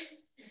water.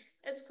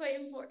 It's quite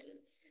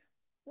important.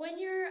 When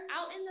you're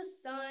out in the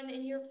sun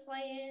and you're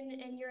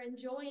playing and you're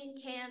enjoying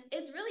camp,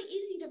 it's really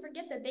easy to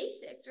forget the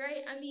basics,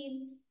 right? I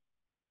mean,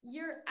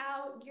 you're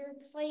out, you're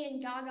playing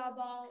gaga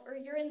ball, or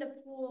you're in the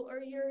pool, or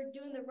you're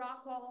doing the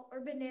rock wall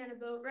or banana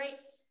boat, right?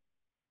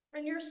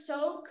 And you're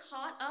so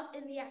caught up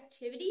in the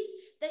activities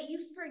that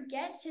you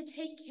forget to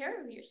take care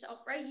of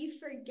yourself, right? You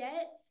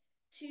forget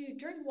to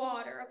drink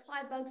water,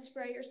 apply bug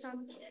spray or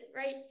sunscreen,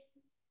 right?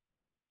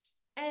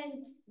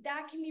 And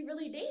that can be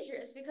really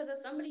dangerous because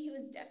as somebody who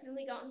has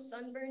definitely gotten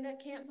sunburned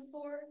at camp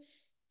before,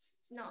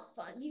 it's not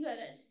fun. You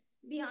gotta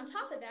be on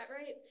top of that,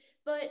 right?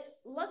 But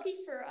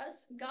lucky for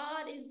us,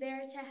 God is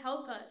there to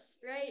help us,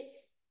 right?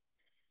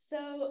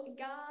 So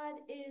God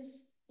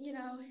is, you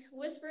know,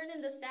 whispering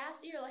in the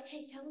staff's ear, like,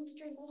 hey, tell them to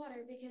drink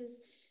water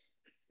because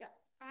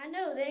I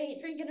know they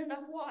ain't drinking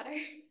enough water.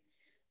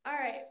 All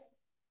right.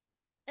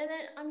 And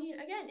then, I mean,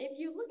 again, if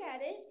you look at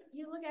it,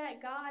 you look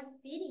at God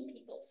feeding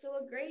people. So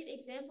a great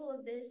example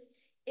of this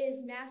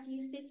is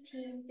Matthew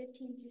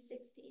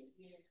 15:15-16.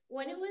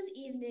 When it was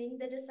evening,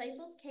 the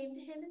disciples came to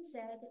him and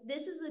said,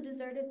 this is a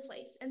deserted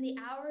place, and the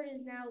hour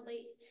is now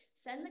late.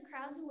 Send the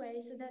crowds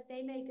away so that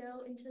they may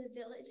go into the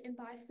village and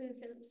buy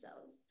food for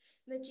themselves.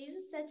 But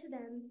Jesus said to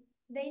them,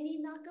 they need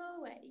not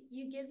go away.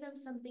 You give them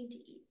something to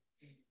eat.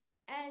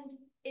 And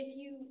if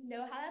you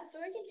know how that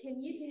story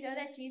continues, you know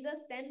that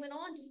Jesus then went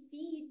on to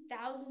feed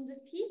thousands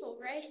of people,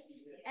 right?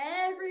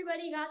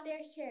 Everybody got their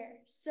share.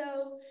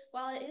 So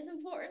while it is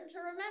important to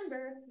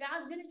remember,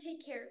 God's going to take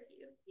care of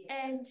you.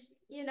 And,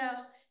 you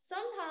know,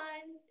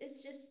 sometimes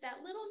it's just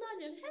that little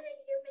nudge of, hey,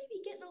 you're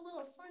maybe getting a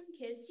little sun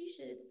kiss. You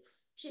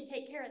should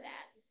take care of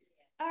that.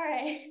 All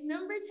right,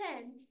 number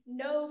 10,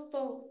 no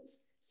phones.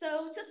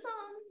 So to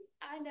some,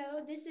 I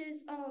know this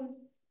is a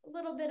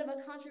little bit of a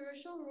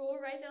controversial rule,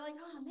 right? They're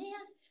like, oh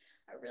man,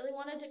 I really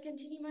wanted to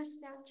continue my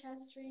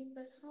Snapchat streak,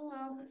 but oh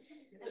well.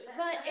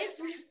 But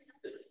it's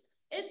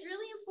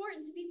really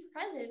important to be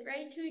present,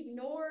 right? To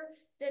ignore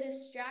the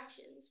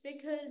distractions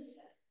because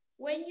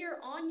when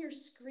you're on your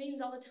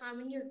screens all the time,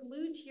 when you're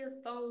glued to your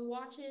phone,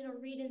 watching or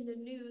reading the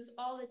news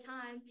all the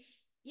time,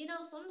 you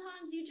know,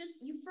 sometimes you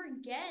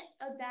forget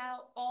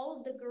about all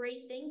of the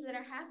great things that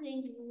are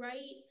happening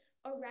right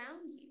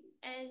around you.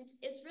 And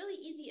it's really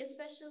easy,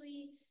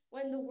 especially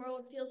when the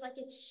world feels like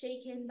it's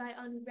shaken by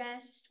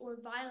unrest or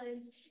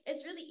violence.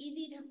 It's really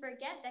easy to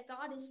forget that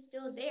God is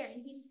still there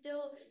and he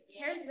still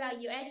cares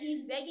about you and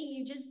he's begging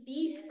you, just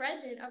be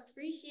present,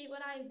 appreciate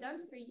what I've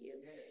done for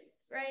you,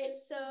 right?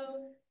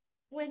 So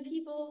when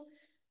people,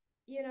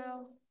 you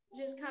know,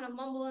 just kind of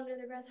mumble under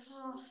their breath,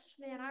 oh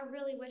man, I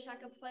really wish I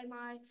could play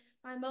my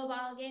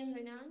mobile games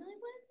right now. I'm like,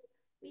 what?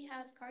 We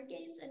have card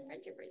games and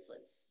friendship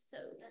bracelets, so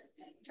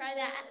try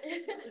that.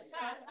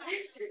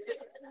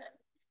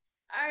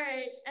 All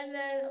right, and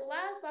then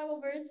last Bible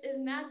verse is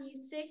Matthew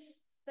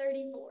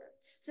 6:34.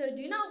 So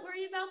do not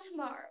worry about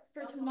tomorrow,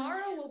 for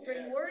tomorrow will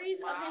bring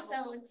worries of its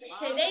own.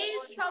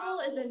 Today's trouble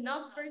is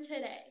enough for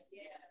today.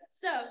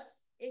 So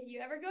if you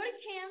ever go to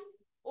camp,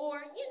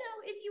 or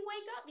if you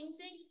wake up and you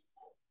think,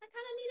 I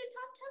kind of need a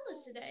top 10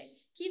 list today,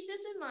 keep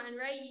this in mind,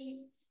 right?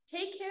 You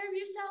take care of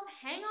yourself,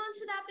 hang on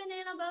to that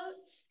banana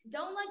boat,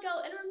 don't let go,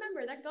 and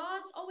remember that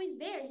God's always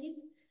there. He's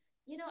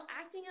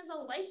acting as a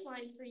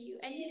lifeline for you,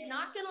 and he's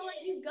not going to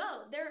let you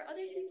go. There are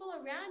other people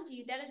around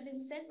you that have been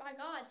sent by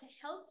God to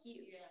help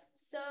you.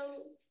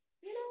 So,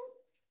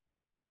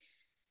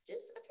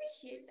 just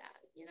appreciate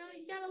that. You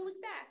got to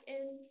look back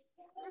and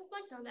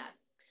reflect on that.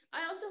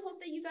 I also hope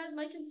that you guys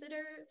might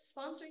consider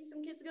sponsoring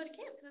some kids to go to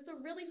camp because it's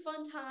a really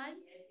fun time.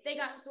 They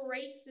got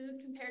great food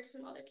compared to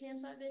some other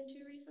camps I've been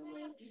to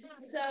recently.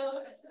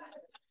 So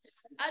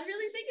I'd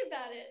really think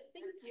about it.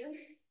 Thank you.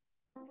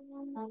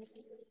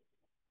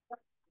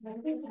 Can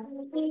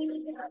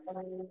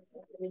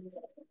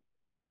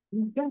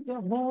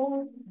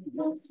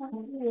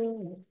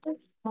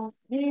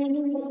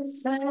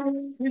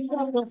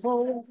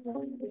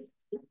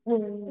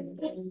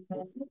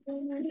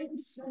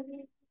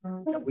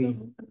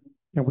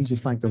we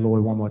just thank the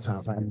Lord one more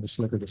time for having the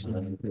slicker this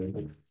morning?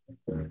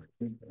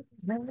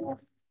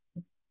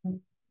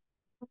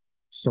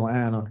 So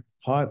Anna,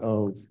 part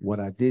of what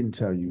I didn't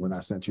tell you when I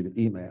sent you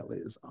the email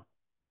is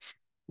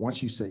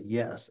once you say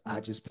yes, I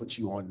just put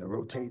you on the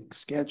rotating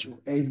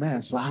schedule.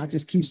 Amen. So I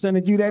just keep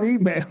sending you that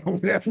email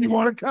whenever you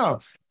want to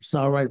come. It's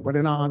all right. But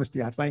in all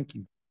honesty, I thank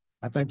you.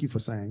 I thank you for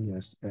saying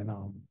yes. And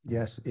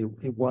yes,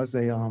 it was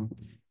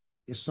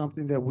it's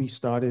something that we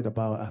started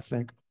about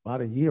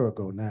a year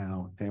ago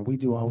now. And we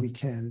do all we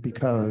can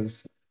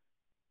because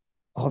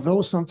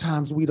although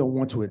sometimes we don't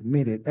want to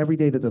admit it, every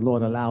day that the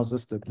Lord allows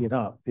us to get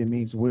up, it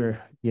means we're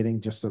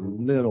getting just a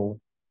little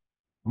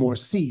more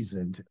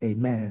seasoned.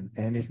 Amen.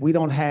 And if we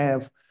don't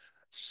have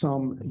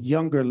some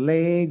younger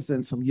legs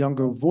and some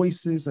younger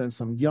voices and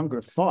some younger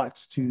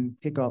thoughts to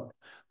pick up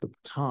the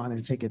baton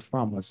and take it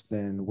from us,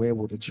 then where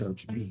will the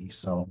church be?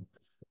 So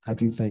I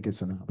do think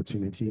it's an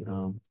opportunity.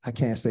 I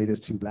can't say this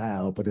too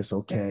loud, but it's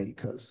okay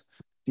because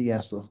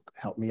DS will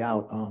help me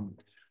out.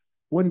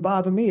 Wouldn't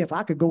bother me if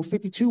I could go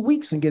 52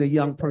 weeks and get a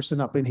young person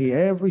up in here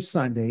every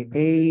Sunday.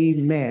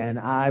 Amen.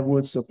 I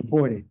would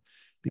support it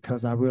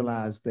because I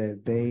realize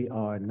that they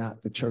are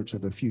not the church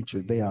of the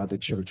future. They are the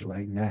church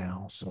right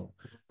now. So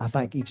I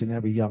thank each and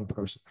every young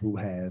person who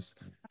has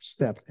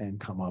stepped and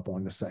come up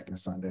on the second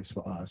Sundays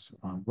for us.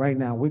 Right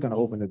now, we're going to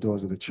open the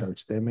doors of the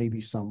church. There may be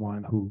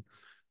someone who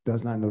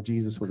does not know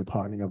Jesus for the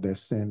pardoning of their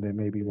sin. There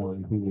may be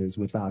one who is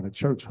without a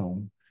church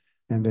home.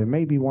 And there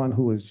may be one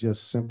who has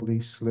just simply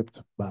slipped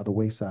by the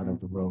wayside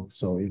of the road.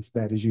 So if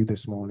that is you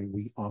this morning,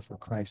 we offer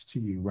Christ to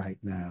you right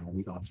now.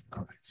 We offer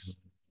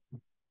Christ.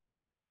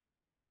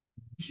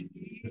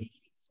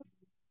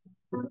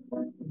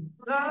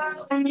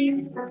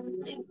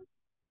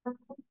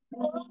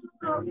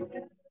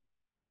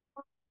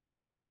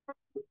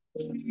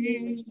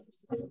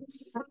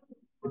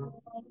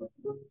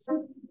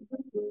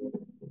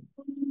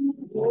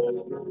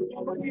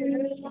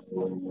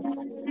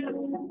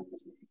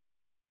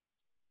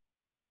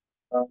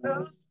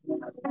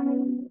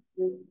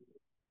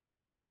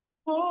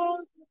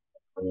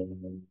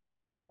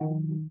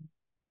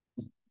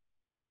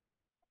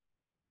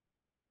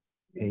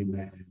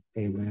 Amen.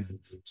 Amen.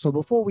 So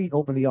before we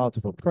open the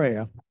altar for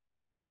prayer,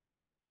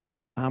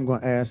 I'm going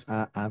to ask,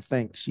 I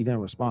think she didn't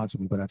respond to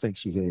me, but I think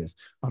she is.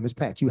 Ms.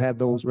 Pat, you have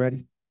those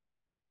ready?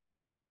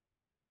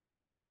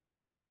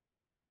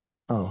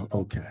 Oh,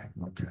 okay.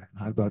 Okay.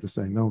 I was about to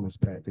say, no, Miss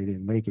Pat, they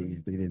didn't make it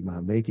yet. They did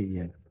not make it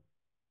yet.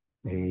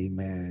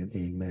 Amen.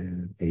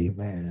 Amen.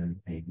 Amen.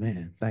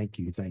 Amen. Thank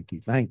you. Thank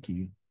you. Thank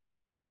you.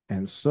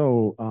 And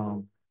so,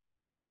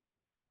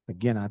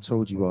 again, I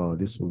told you all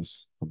this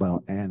was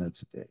about Anna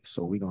today.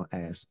 So we're going to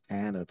ask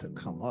Anna to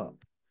come up.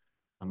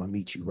 I'm going to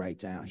meet you right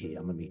down here.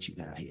 I'm going to meet you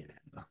down here.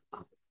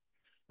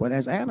 But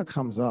as Anna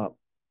comes up,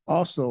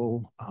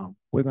 also,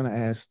 we're going to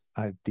ask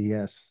our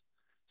DS,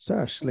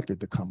 Sarah Slicker,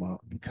 to come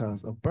up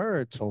because a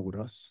bird told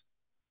us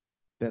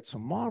that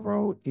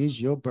tomorrow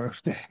is your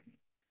birthday.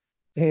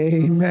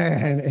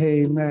 Amen.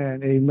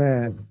 Amen.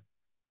 Amen.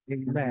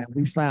 Amen.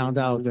 We found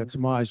out that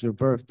tomorrow's your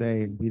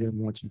birthday, and we didn't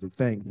want you to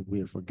think that we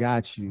had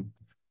forgot you.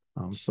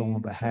 So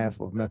on behalf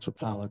of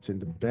Metropolitan,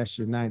 the best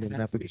United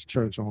Methodist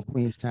Church on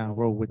Queenstown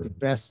Road with the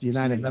best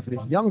United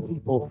Methodist young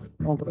people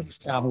on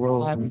Queenstown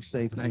Road, we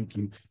say thank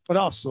you. But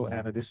also,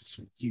 Anna, this is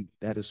for you.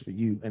 That is for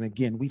you. And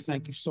again, we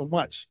thank you so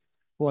much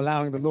for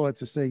allowing the Lord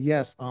to say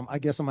yes. I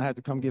guess I'm gonna have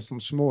to come get some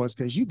s'mores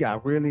because you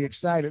got really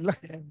excited.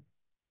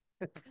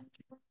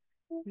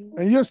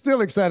 And you're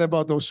still excited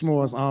about those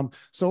s'mores.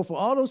 So for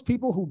all those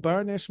people who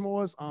burn their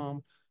s'mores,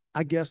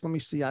 I guess, let me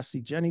see, I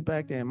see Jenny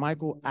back there and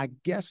Michael. I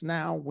guess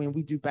now when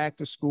we do back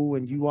to school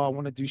and you all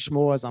want to do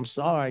s'mores, I'm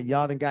sorry,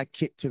 y'all done got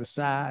kicked to the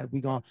side. We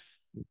gonna,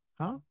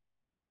 huh?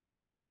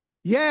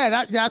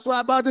 Yeah, that's what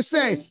I'm about to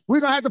say.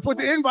 We're gonna have to put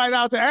the invite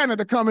out to Anna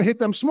to come and hit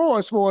them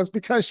s'mores for us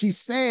because she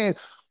said,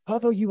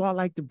 although you all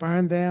like to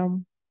burn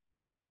them,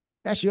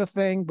 that's your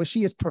thing, but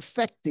she has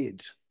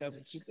perfected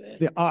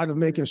the art of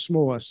making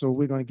s'mores. So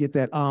we're going to get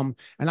that.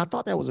 And I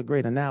thought that was a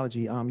great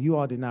analogy. You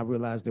all did not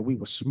realize that we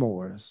were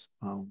s'mores.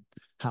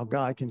 How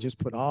God can just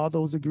put all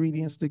those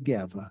ingredients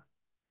together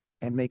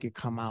and make it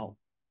come out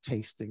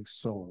tasting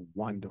so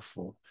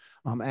wonderful.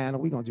 Anna,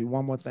 we're going to do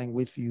one more thing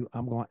with you.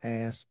 I'm going to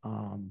ask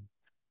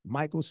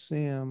Michael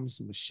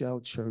Sims, Michelle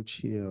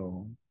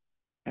Churchill,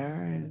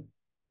 Aaron.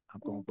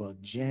 I'm going to bug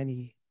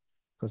Jenny.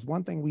 Because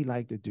one thing we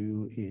like to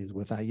do is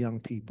with our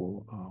young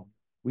people,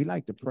 we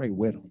like to pray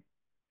with them.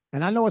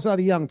 And I know it's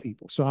other young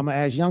people, so I'm going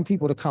to ask young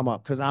people to come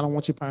up because I don't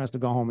want your parents to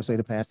go home and say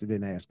the pastor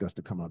didn't ask us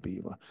to come up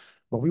either.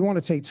 But we want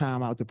to take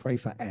time out to pray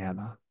for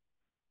Anna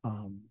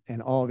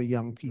and all the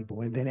young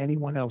people. And then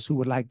anyone else who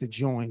would like to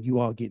join, you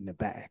all get in the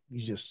back.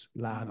 You just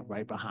line up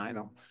right behind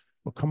them.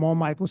 But come on,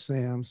 Michael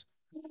Sims.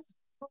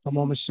 Come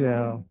on,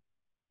 Michelle.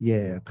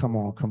 Yeah, come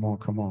on, come on,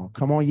 come on.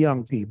 Come on,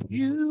 young people.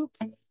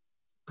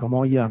 Come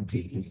on, young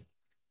people.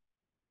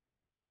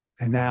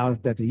 And now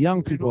that the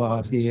young people are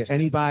up here,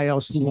 anybody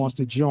else who wants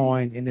to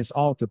join in this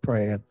altar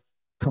prayer,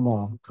 come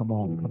on, come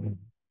on, come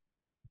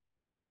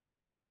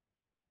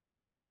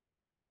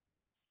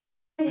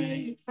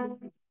on.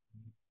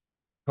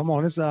 Come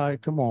on, it's all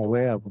right. Come on,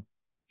 wherever,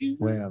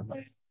 wherever.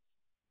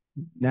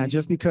 Now,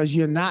 just because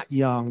you're not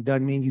young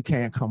doesn't mean you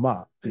can't come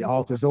up. The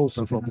altar's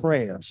open for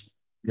prayers.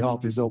 The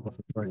altar's open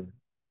for prayer.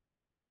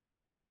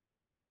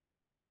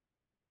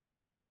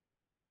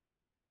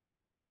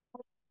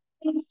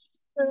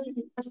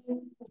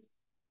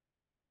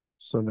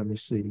 So let me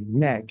see.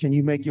 Nat, can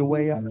you make your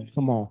way up?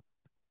 Come on.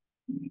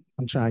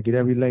 I'm trying to get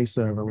every lay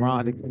server.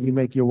 Rhonda, can you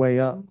make your way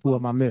up? Who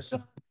am I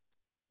missing?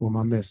 Who am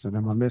I missing?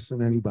 Am I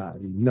missing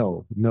anybody?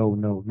 No, no,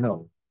 no,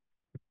 no.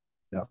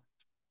 No.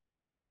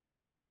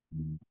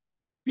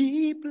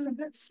 Be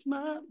blessed,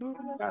 my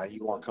brother.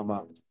 You want to come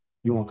up?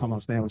 You want to come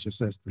up, stand with your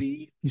sister?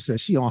 You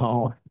said she on her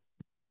own.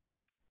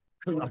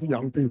 I love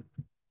young people.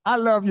 I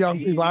love young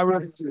people. I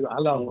really do. I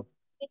love them.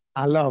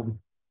 I love them.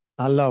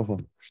 I love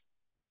them.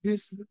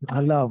 I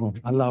love them.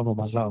 I love them.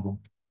 I love them.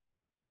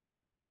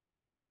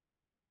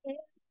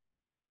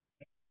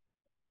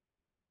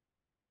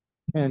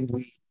 And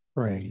we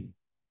pray.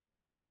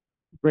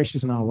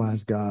 Gracious and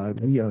all-wise God,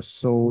 we are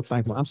so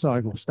thankful. I'm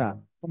sorry, I'm stop.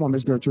 Come on,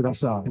 Miss Gertrude. I'm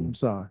sorry. I'm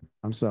sorry.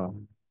 I'm sorry.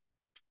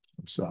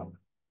 I'm sorry.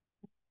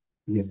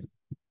 Yeah.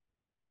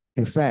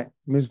 In fact,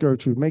 Miss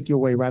Gertrude, make your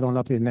way right on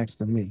up here next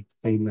to me.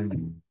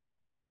 Amen.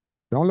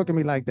 Don't look at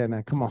me like that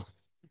now. Come on.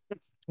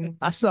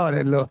 I saw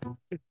that look.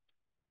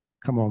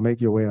 Come on, make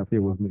your way up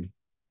here with me.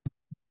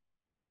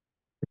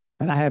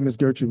 And I had Miss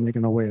Gertrude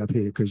making her way up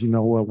here because you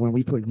know what? When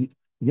we put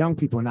young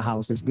people in the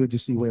house, it's good to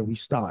see where we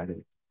started.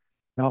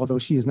 And although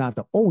she is not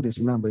the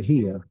oldest member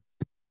here,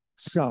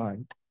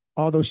 sorry,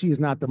 although she is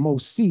not the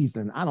most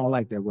seasoned, I don't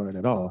like that word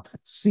at all.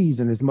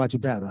 Seasoned is much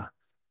better.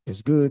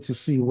 It's good to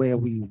see where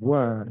we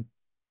were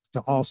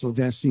to also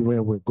then see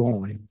where we're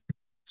going.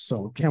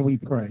 So can we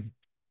pray?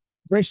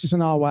 Gracious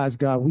and all-wise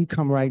God, we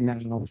come right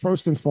now,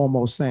 first and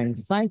foremost saying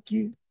thank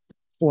you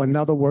for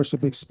another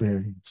worship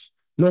experience.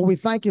 Lord, we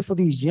thank you for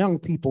these young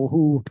people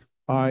who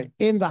are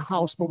in the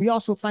house, but we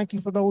also thank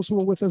you for those who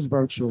are with us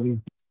virtually.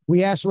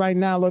 We ask right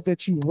now, Lord,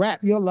 that you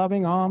wrap your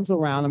loving arms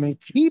around them and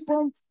keep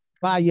them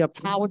by your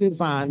power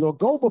divine. Lord,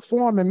 go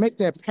before them and make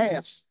their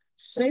paths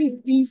safe,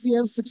 easy,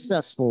 and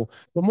successful.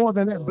 But more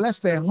than that, bless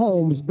their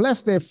homes,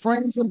 bless their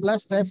friends, and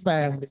bless their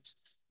families.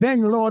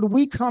 Then, Lord,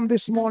 we come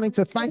this morning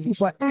to thank you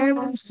for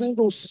every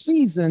single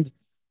seasoned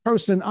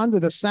person under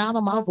the sound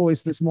of my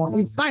voice this morning.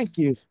 We thank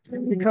you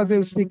because it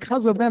was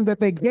because of them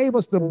that they gave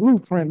us the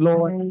blueprint,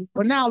 Lord.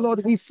 But now,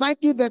 Lord, we thank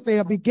you that they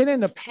are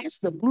beginning to pass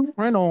the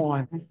blueprint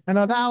on and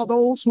allow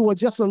those who are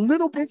just a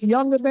little bit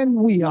younger than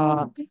we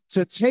are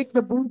to take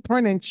the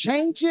blueprint and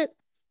change it,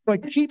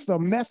 but keep the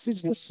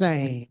message the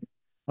same.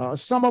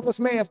 Some of us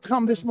may have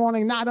come this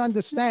morning not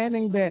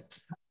understanding that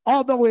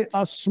although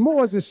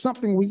s'mores is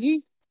something we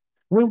eat,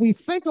 when we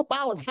think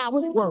about how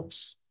it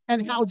works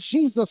and how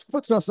Jesus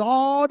puts us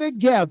all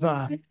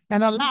together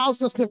and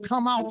allows us to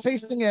come out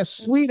tasting as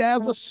sweet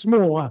as a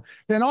s'more,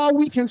 then all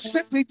we can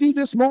simply do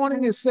this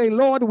morning is say,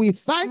 Lord, we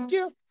thank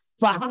you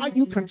for how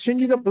you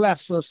continue to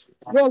bless us.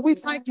 Lord, we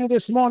thank you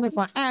this morning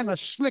for Anna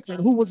Schlicker,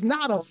 who was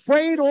not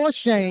afraid or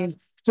ashamed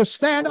to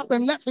stand up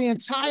and let the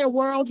entire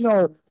world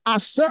know I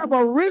serve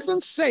a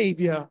risen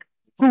Savior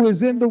who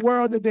is in the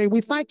world today.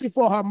 We thank you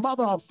for her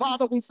mother, her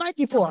father. We thank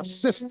you for her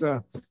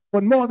sister.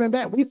 But more than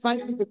that, we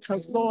thank you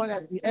because, Lord,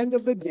 at the end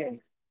of the day,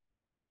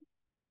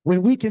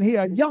 when we can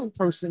hear a young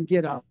person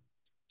get up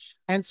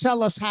and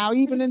tell us how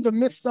even in the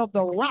midst of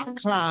the rock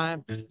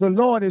climb, the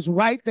Lord is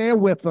right there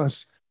with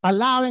us,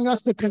 allowing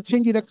us to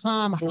continue to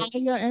climb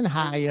higher and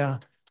higher.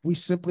 We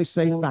simply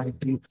say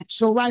thank you.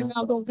 So right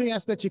now, Lord, we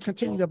ask that you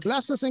continue to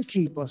bless us and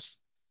keep us.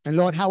 And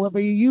Lord, however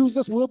you use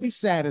us, we'll be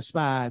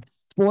satisfied.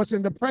 For it's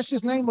in the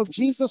precious name of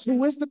Jesus,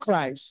 who is the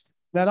Christ,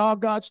 that all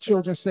God's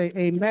children say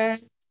amen,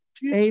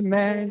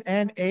 amen,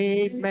 and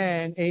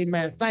amen.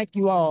 Amen. Thank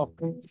you all.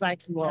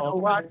 Thank you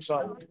all.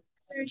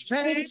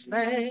 Change,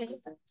 man.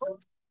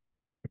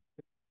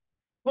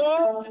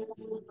 Oh,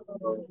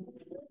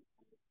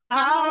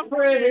 I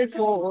pray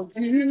for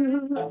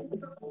you.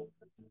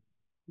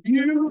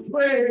 You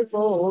pray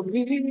for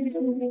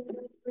me.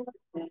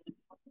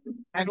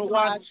 And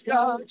watch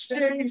God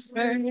change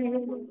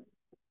things.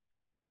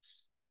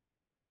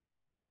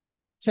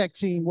 Tech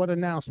team, what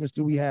announcements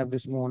do we have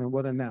this morning?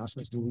 What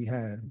announcements do we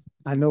have?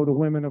 I know the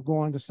women are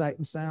going to Sight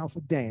and Sound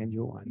for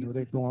Daniel. I know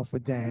they're going for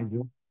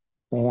Daniel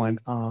on,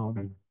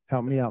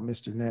 help me out,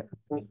 Miss Jeanette.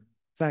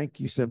 Thank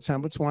you,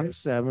 September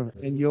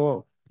 27th. And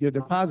your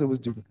deposit was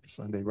due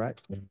Sunday, right?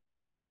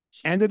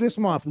 End of this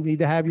month, you need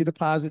to have your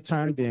deposit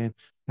turned in.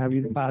 Have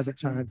your deposit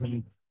turned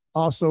in.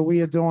 Also,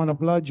 we are doing a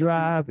blood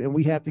drive, and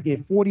we have to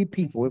get 40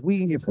 people. If we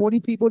can get 40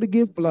 people to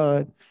give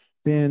blood,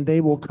 then they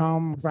will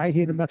come right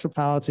here to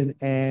Metropolitan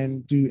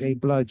and do a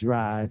blood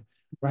drive.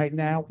 Right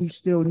now, we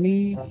still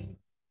need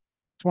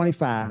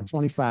 25.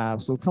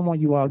 So come on,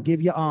 you all,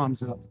 give your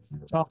arms up.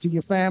 Talk to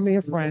your family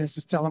and friends.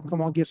 Just tell them, come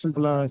on, get some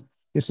blood.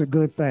 It's a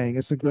good thing.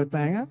 It's a good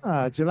thing.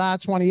 July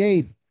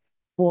 28th.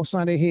 Fourth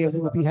Sunday here, we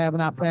will be having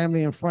our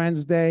Family and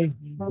Friends Day.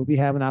 We'll be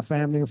having our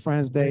Family and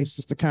Friends Day.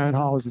 Sister Karen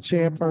Hall is the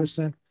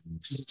chairperson.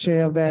 She's the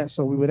chair of that.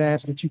 So we would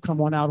ask that you come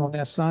on out on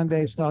that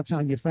Sunday. Start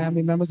telling your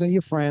family members and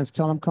your friends.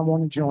 Tell them come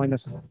on and join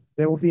us.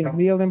 There will be a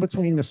meal in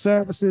between the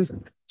services.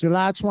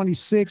 July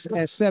 26th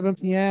at 7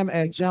 p.m.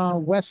 at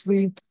John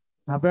Wesley.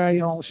 Our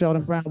very own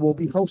Sheldon Brown will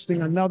be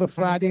hosting another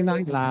Friday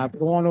Night Live.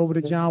 Go on over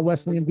to John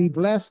Wesley and be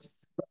blessed.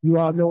 You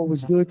all know it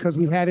was good because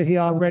we had it here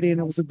already and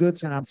it was a good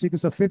time.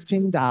 Tickets are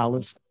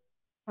 $15.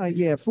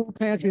 Yeah, food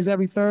pantry is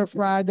every third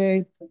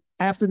Friday.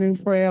 Afternoon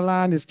prayer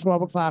line is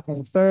 12 o'clock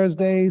on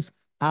Thursdays.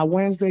 Our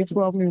Wednesday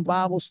 12 noon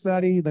Bible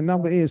study, the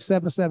number is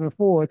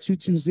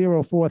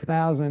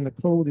 774-220-4000. The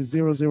code is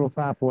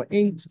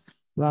 00548.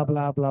 Blah,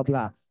 blah, blah,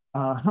 blah.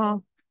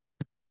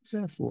 What's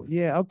that for?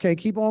 Yeah, okay,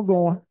 keep on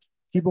going.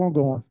 Keep on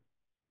going.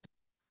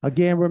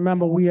 Again,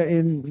 remember, we are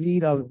in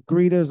need of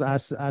greeters. I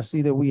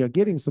see that we are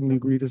getting some new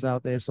greeters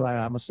out there, so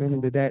I'm assuming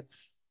that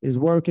is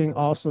working.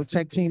 Also,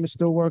 tech team is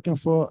still looking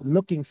for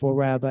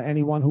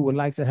anyone who would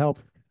like to help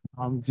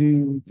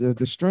do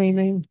the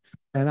streaming.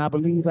 And I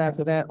believe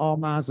after that, all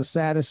minds are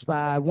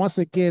satisfied. Once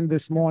again,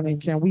 this morning,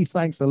 can we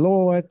thank the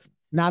Lord,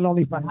 not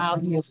only for how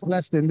he is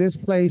blessed in this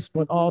place,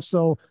 but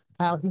also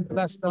how he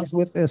blessed us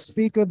with a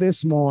speaker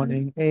this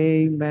morning.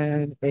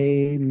 Amen,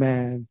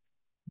 amen,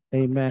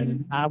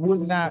 amen. I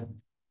would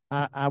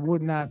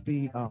not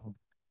be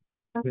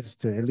this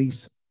to at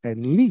least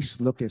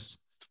look at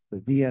the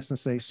DS and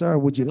say, sir,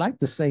 would you like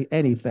to say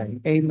anything?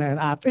 Amen.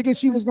 I figured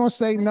she was going to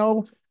say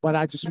no, but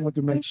I just wanted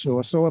to make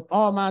sure. So if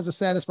all minds are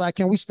satisfied,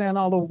 can we stand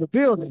all over the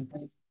building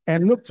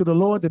and look to the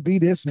Lord to be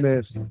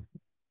dismissed?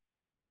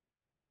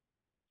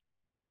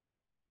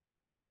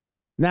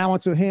 Now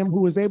unto him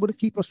who is able to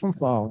keep us from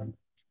falling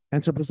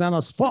and to present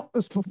us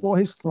faultless before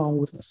his throne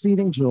with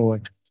exceeding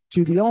joy.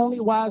 To the only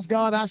wise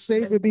God, our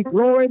Savior, be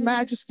glory,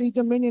 majesty,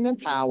 dominion, and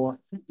power,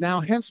 now,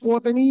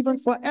 henceforth, and even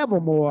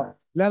forevermore.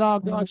 Let all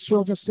God's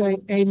children say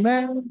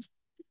amen,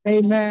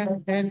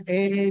 amen, and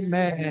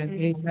amen,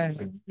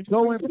 amen.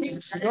 Go in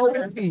peace, go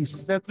in peace.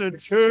 Let the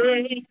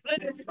church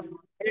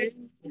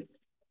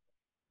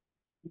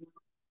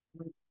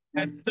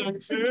let the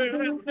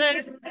church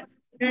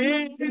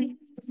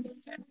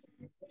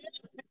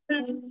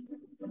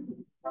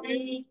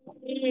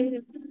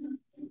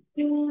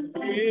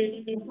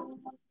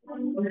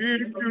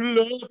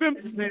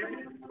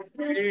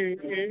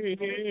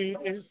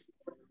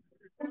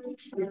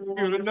if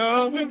you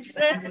love him,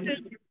 say,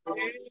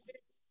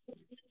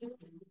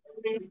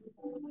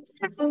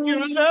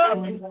 you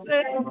love him, say, you love him,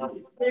 say,